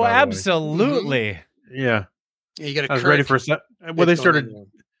 Oh, dinner, absolutely. Yeah. You got. I was ready for. Well, they started.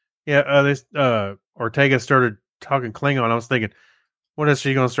 Ortega started talking Klingon. I was thinking, what is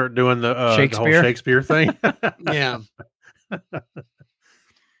she going to start doing the whole Shakespeare thing? Yeah.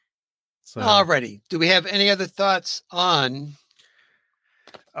 So, alrighty. Do we have any other thoughts on?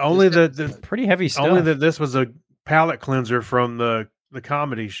 Only the pretty heavy stuff. Only that this was a palate cleanser from the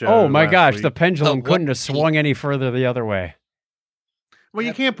comedy show. Oh my gosh, week. The pendulum couldn't have swung any further the other way. Well,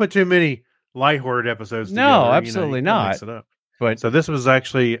 you can't put too many lighthearted episodes together. No, absolutely you not. Mix it up. But so this was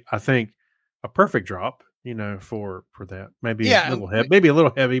actually, I think, a perfect drop, for that. Maybe a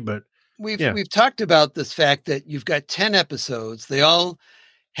little heavy, but we've talked about this fact that you've got 10 episodes. They all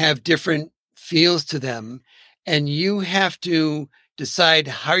have different feels to them, and you have to decide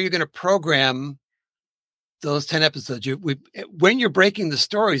how you're going to program those 10 episodes. When you're breaking the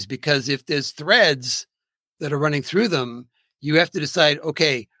stories, because if there's threads that are running through them, you have to decide,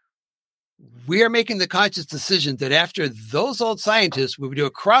 okay, we are making the conscious decision that after those old scientists, we would do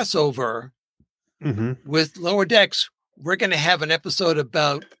a crossover with Lower Decks. We're going to have an episode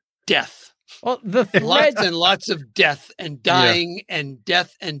about death. Well, the lots and lots of death and dying and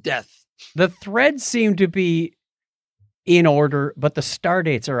death and death. The threads seem to be in order, but the star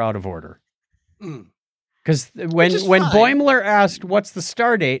dates are out of order. Because when Boimler asked what's the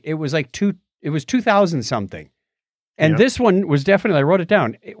star date, it was like 2000 something. And this one was definitely, I wrote it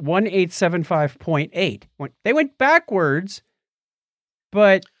down, 1875.8. They went backwards,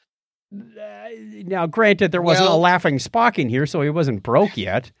 but now granted, there wasn't a laughing Spock in here, so he wasn't broke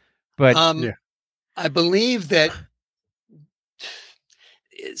yet. But I believe that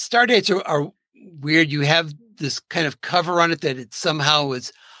star dates are weird. You have this kind of cover on it that it somehow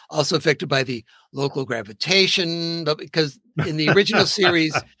is also affected by the local gravitation, but because in the original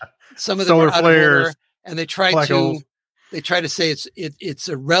series, some of them were out of order, and they try to say it's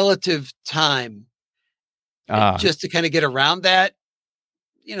a relative time, just to kind of get around that.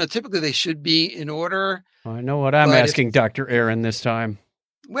 Typically they should be in order. I know what I'm asking Dr. Aaron this time.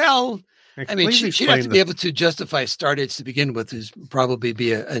 Well, I mean, she'd have to be able to justify star dates to begin with. Is probably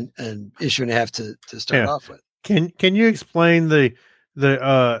be an issue and a half to start off with. Can you explain the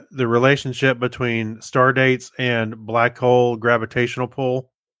relationship between star dates and black hole gravitational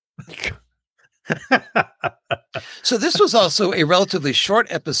pull? So this was also a relatively short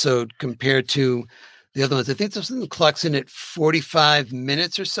episode compared to the other ones. I think this one clocks in at 45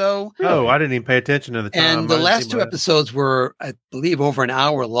 minutes or so. Oh, I didn't even pay attention to the time. And the last two episodes were, I believe, over an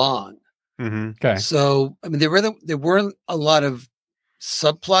hour long. Okay. So, I mean, there weren't a lot of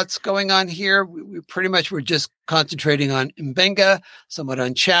subplots going on here. We pretty much were just concentrating on Mbenga, somewhat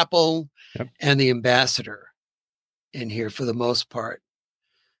on Chapel, and the ambassador in here for the most part.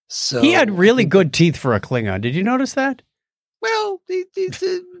 So he had really good teeth for a Klingon. Did you notice that? Well, he's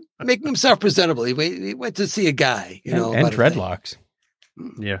making himself presentable. He went to see a guy, and dreadlocks.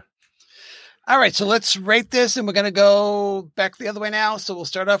 Yeah. All right, so let's rate this, and we're going to go back the other way now. So we'll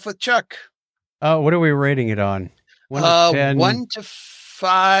start off with Chuck. What are we rating it on? 1 to 10? 1 to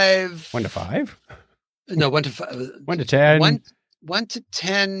 5. 1 to 5? No, 1 to 5. 1 to 10? 1 to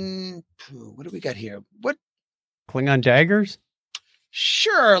 10. What do we got here? What? Klingon daggers?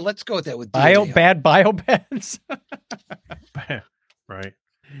 Sure, let's go with that. With bad biobeds? Right.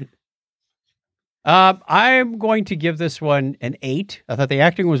 I'm going to give this one an 8. I thought the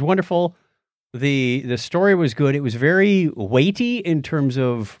acting was wonderful. The story was good. It was very weighty in terms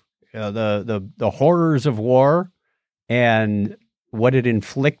of the horrors of war and what it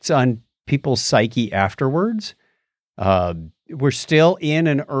inflicts on people's psyche afterwards. We're still in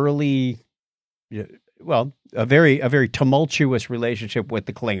an early, a very tumultuous relationship with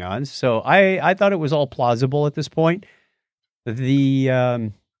the Klingons. So I thought it was all plausible at this point.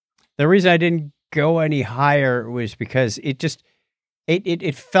 The reason I didn't go any higher was because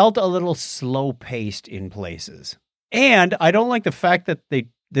it felt a little slow paced in places. And I don't like the fact that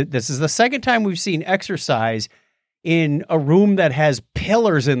this is the second time we've seen exercise in a room that has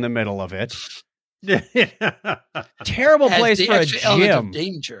pillars in the middle of it. Terrible place for a gym.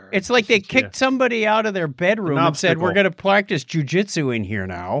 Danger. It's like they kicked somebody out of their bedroom and said, "We're going to practice jujitsu in here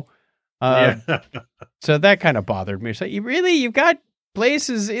now." So that kind of bothered me. So you've got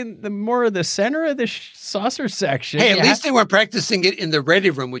places in the center of the saucer section. Hey, at least they weren't practicing it in the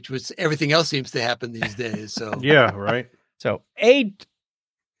ready room, which was everything else seems to happen these days. So yeah, right. So 8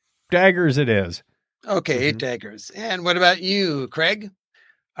 daggers it is. Okay, 8 daggers. And what about you, Craig?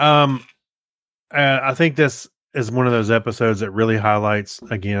 I think this is one of those episodes that really highlights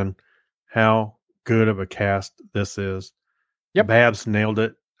again how good of a cast this is. Yep. Babs nailed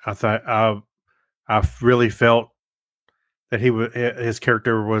it. I thought I really felt that his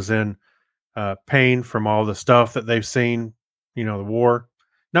character was in pain from all the stuff that they've seen, the war.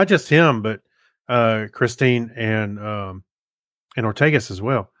 Not just him, but Christine and Ortegas as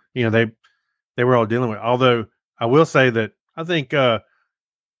well. They were all dealing with. Although I will say that I think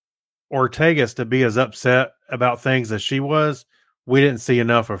Ortegas, to be as upset about things as she was, we didn't see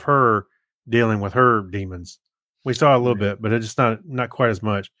enough of her dealing with her demons. We saw a little bit, but it's just not quite as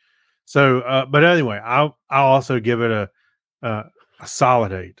much. So, but anyway, I'll also give it a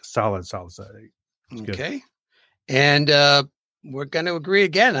solid 8, solid 8. Okay. And we're going to agree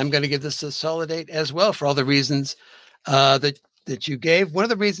again. I'm going to give this a solid 8 as well for all the reasons that you gave. One of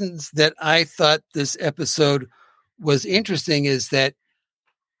the reasons that I thought this episode was interesting is that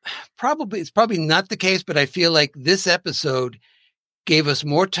it's probably not the case, but I feel like this episode gave us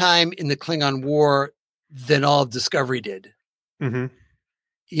more time in the Klingon War than all of Discovery did. Mm-hmm.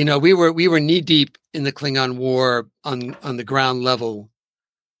 We were knee deep in the Klingon War on the ground level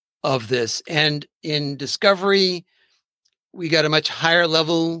of this, and in Discovery, we got a much higher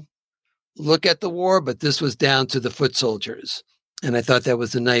level look at the war, but this was down to the foot soldiers, and I thought that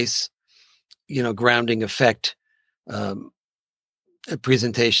was a nice, grounding effect. A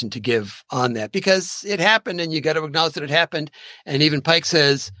presentation to give on that, because it happened and you got to acknowledge that it happened. And even Pike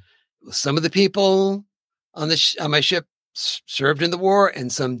says some of the people on my ship served in the war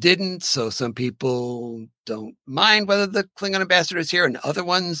and some didn't. So some people don't mind whether the Klingon ambassador is here, and other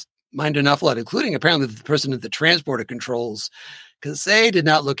ones mind an awful lot, including apparently the person at the transporter controls, because they did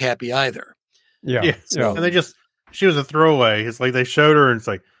not look happy either. Yeah. So, and she was a throwaway. It's like they showed her and it's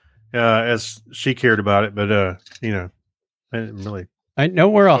like, as she cared about it, but I didn't really. I know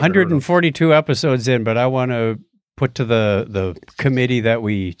we're 142 episodes in, but I want to put to the committee that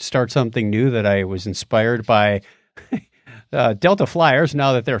we start something new, that I was inspired by Delta Flyers,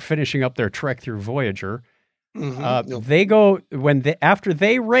 now that they're finishing up their trek through Voyager. Mm-hmm. They go, after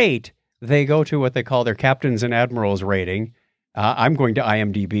they rate, they go to what they call their captains and admirals rating. I'm going to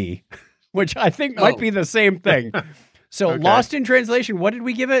IMDb, which I think might be the same thing. So okay. Lost in Translation, what did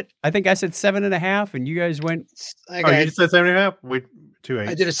we give it? I think I said 7.5, and you guys went. You said 7.5. We 2.8.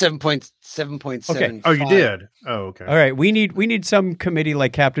 I did a 7.7. Okay. Oh, you did. Oh, okay. All right. We need some committee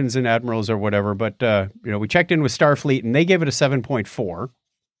like captains and admirals or whatever, but we checked in with Starfleet and they gave it a 7.4.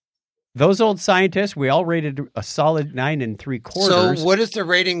 Those old scientists, we all rated a solid 9 3/4. So what is the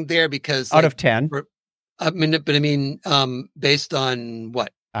rating there? Because out of 10. Based on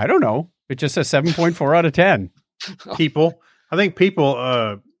what? I don't know. It just says 7.4 out of 10. People, I think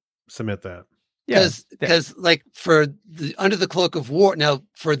people submit that. Because like for the Under the Cloak of War, now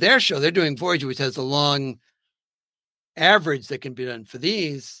for their show, they're doing Voyager, which has a long average that can be done. For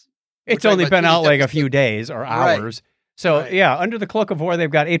these, it's only been out like a few days or hours. Right. So right. Yeah, Under the Cloak of War, they've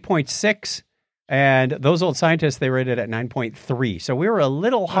got 8.6, and those old scientists, they rated at 9.3. So we were a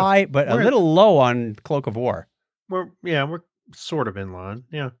little high, but a little low on Cloak of War. We're sort of in line.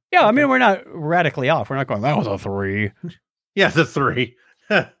 Yeah. Yeah, I mean, we're not radically off. We're not going, that was a 3. Yeah, the 3.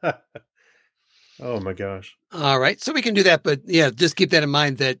 Oh my gosh. All right. So we can do that, but yeah, just keep that in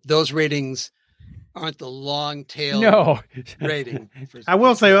mind that those ratings aren't the long tail No. rating. I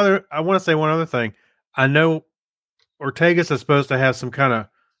want to say one other thing. I know Ortegas is supposed to have some kind of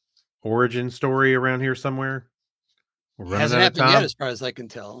origin story around here somewhere. We're running Hasn't out of happened time. yet, as far as I can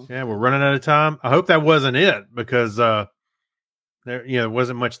tell. Yeah, we're running out of time. I hope that wasn't it because there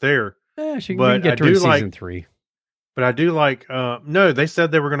wasn't much there. Yeah, she But can get I to do season 3. But I do like no, they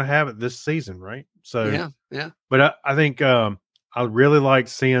said they were going to have it this season, right? So Yeah. But I think I really like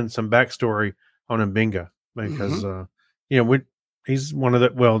seeing some backstory on Mbinga because he's one of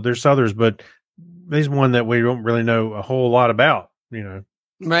the there's others, but he's one that we don't really know a whole lot about,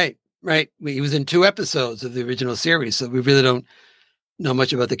 Right. He was in 2 episodes of the original series, so we really don't know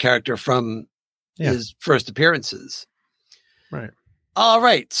much about the character from his first appearances. Right. All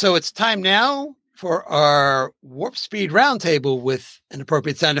right. So it's time now for our Warp Speed Roundtable with an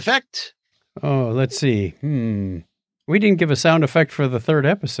appropriate sound effect. Oh, let's see. We didn't give a sound effect for the 3rd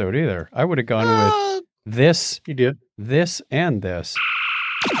episode either. I would have gone with this. You did. This and this.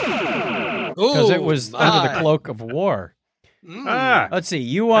 Because it was under the cloak of war. Let's see.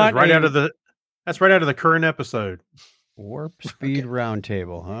 You want that's right out of the current episode. Warp Speed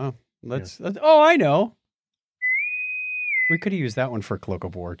Roundtable, huh? Let's. Oh, I know. We could have used that one for Cloak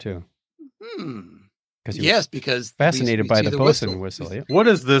of War too. Because fascinated we by see the bosun whistle. Yeah. What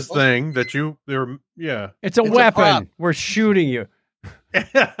is this thing that you? It's a weapon. We're shooting you.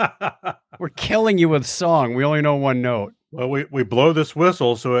 We're killing you with song. We only know one note. Well, we blow this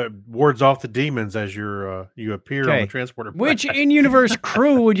whistle so it wards off the demons as you appear on the transporter. Which in-universe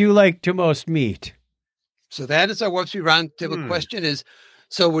crew would you like to most meet? So that is our Warp Speed Roundtable question. Is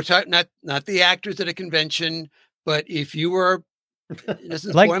so we're talking not the actors at a convention, but if you were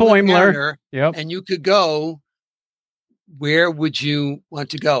like Boimler, and you could go, where would you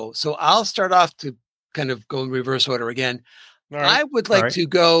want to go? So I'll start off to kind of go in reverse order again. Right. I would like to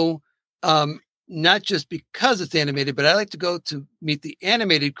go, not just because it's animated, but I like to go to meet the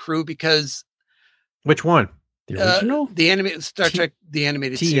animated crew because. Which one? The original? The animated Star Trek, the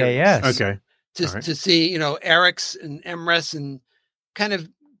animated TAS. series. Okay. To see, Eric's and Emrys and kind of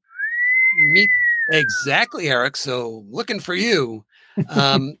meet exactly Eric. So looking for you.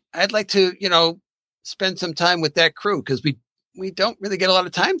 I'd like to, spend some time with that crew because we don't really get a lot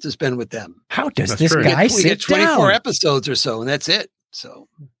of time to spend with them. How does this guy sit down? We get 24 episodes or so, and that's it. So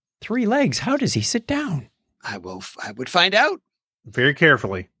 3 legs. How does he sit down? I would find out very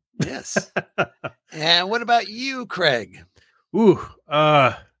carefully. Yes. And what about you, Craig? Ooh,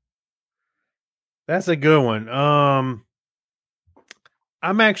 that's a good one.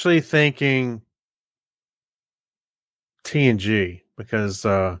 I'm actually thinking TNG because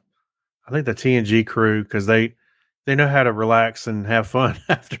I think the TNG crew, because they know how to relax and have fun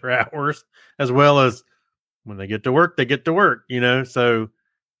after hours, as well as when they get to work, they get to work. So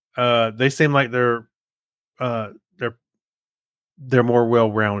they seem like they're more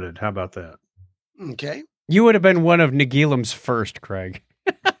well rounded. How about that? Okay, you would have been one of Nagilam's first, Craig.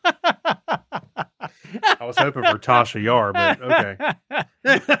 I was hoping for Tasha Yar, but okay.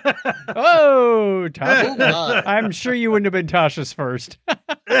 Oh, Tasha. I'm sure you wouldn't have been Tasha's first.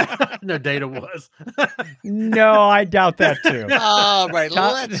 No, Data was. No, I doubt that too. All right,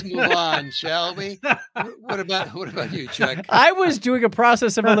 let's move on, shall we? What about you, Chuck? I was doing a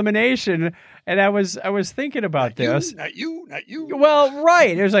process of elimination, and I was thinking about this. Not you. Well,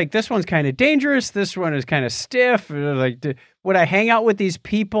 right. It was like, this one's kind of dangerous. This one is kind of stiff. Like, would I hang out with these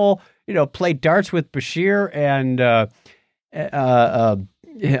people? Play darts with Bashir and I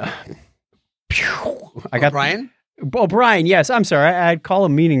got Brian. Brian, yes. I'm sorry. I'd call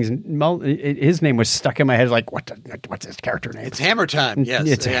him meanings. His name was stuck in my head. Like, what's his character name? It's Hammer Time. Yes,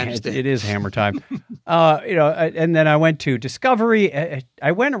 it is Hammer Time. And then I went to Discovery.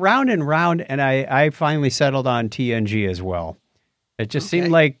 I went round and round, and I finally settled on TNG as well. It just seemed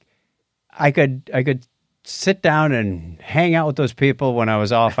like I could sit down and hang out with those people when I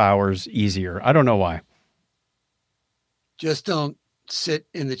was off hours easier. I don't know why. Just don't sit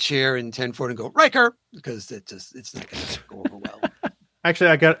in the chair in 10-4 and go, Riker, because it's not going to go over well.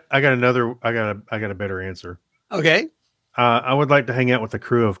 Actually, I got a better answer. Okay. I would like to hang out with the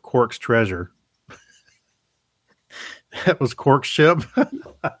crew of Quark's Treasure. That was Quark's ship,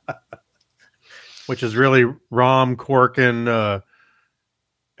 which is really Rom, Quark, and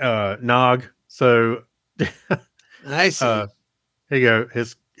Nog. So I see. Here you go.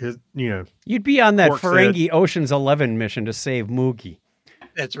 His you'd be on that Quark Ferengi Ocean's 11 mission to save Moogie.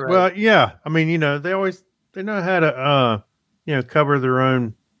 That's right. Well, yeah. I mean, they know how to cover their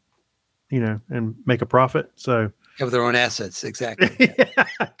own, and make a profit. So Cover their own assets. Exactly.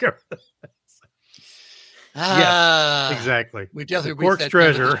 Yes, exactly. We definitely Quark's reached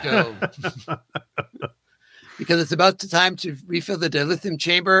that time of treasure. the show. Because it's about the time to refill the dilithium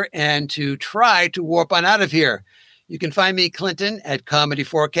chamber and to try to warp on out of here. You can find me, Clinton, at Comedy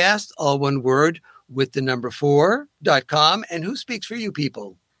Forecast, all one word, with the number 4.com. And who speaks for you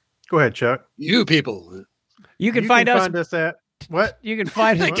people? Go ahead, Chuck. You people. You can find us at what? You can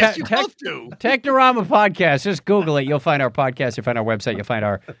find I guess you both do. Technorama Podcast. Just Google it. You'll find our podcast. You'll find our website. You'll find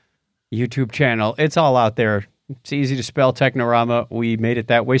our YouTube channel. It's all out there. It's easy to spell Technorama. We made it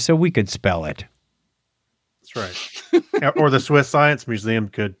that way so we could spell it. That's right. Or the Swiss Science Museum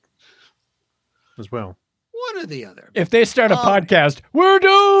could as well. One or the other. If they start a podcast, we're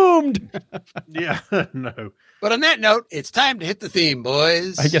doomed. Yeah, no. But on that note, it's time to hit the theme,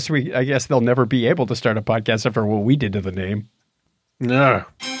 boys. I guess they'll never be able to start a podcast after what we did to the name. No.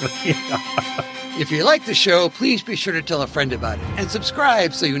 If you like the show, please be sure to tell a friend about it and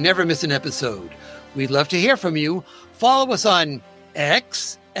subscribe so you never miss an episode. We'd love to hear from you. Follow us on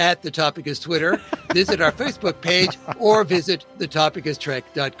X at The Topic is Twitter, visit our Facebook page, or visit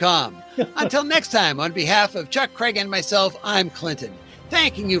thetopicistrek.com. Until next time, on behalf of Chuck, Craig, and myself, I'm Clinton,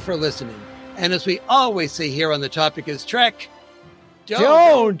 thanking you for listening. And as we always say here on The Topic is Trek,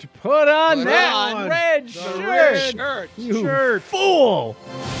 don't put on put that on red the shirt. red shirt. You fool.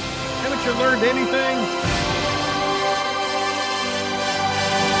 Haven't you learned anything?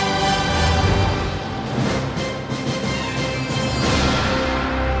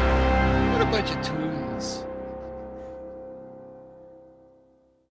 What a bunch of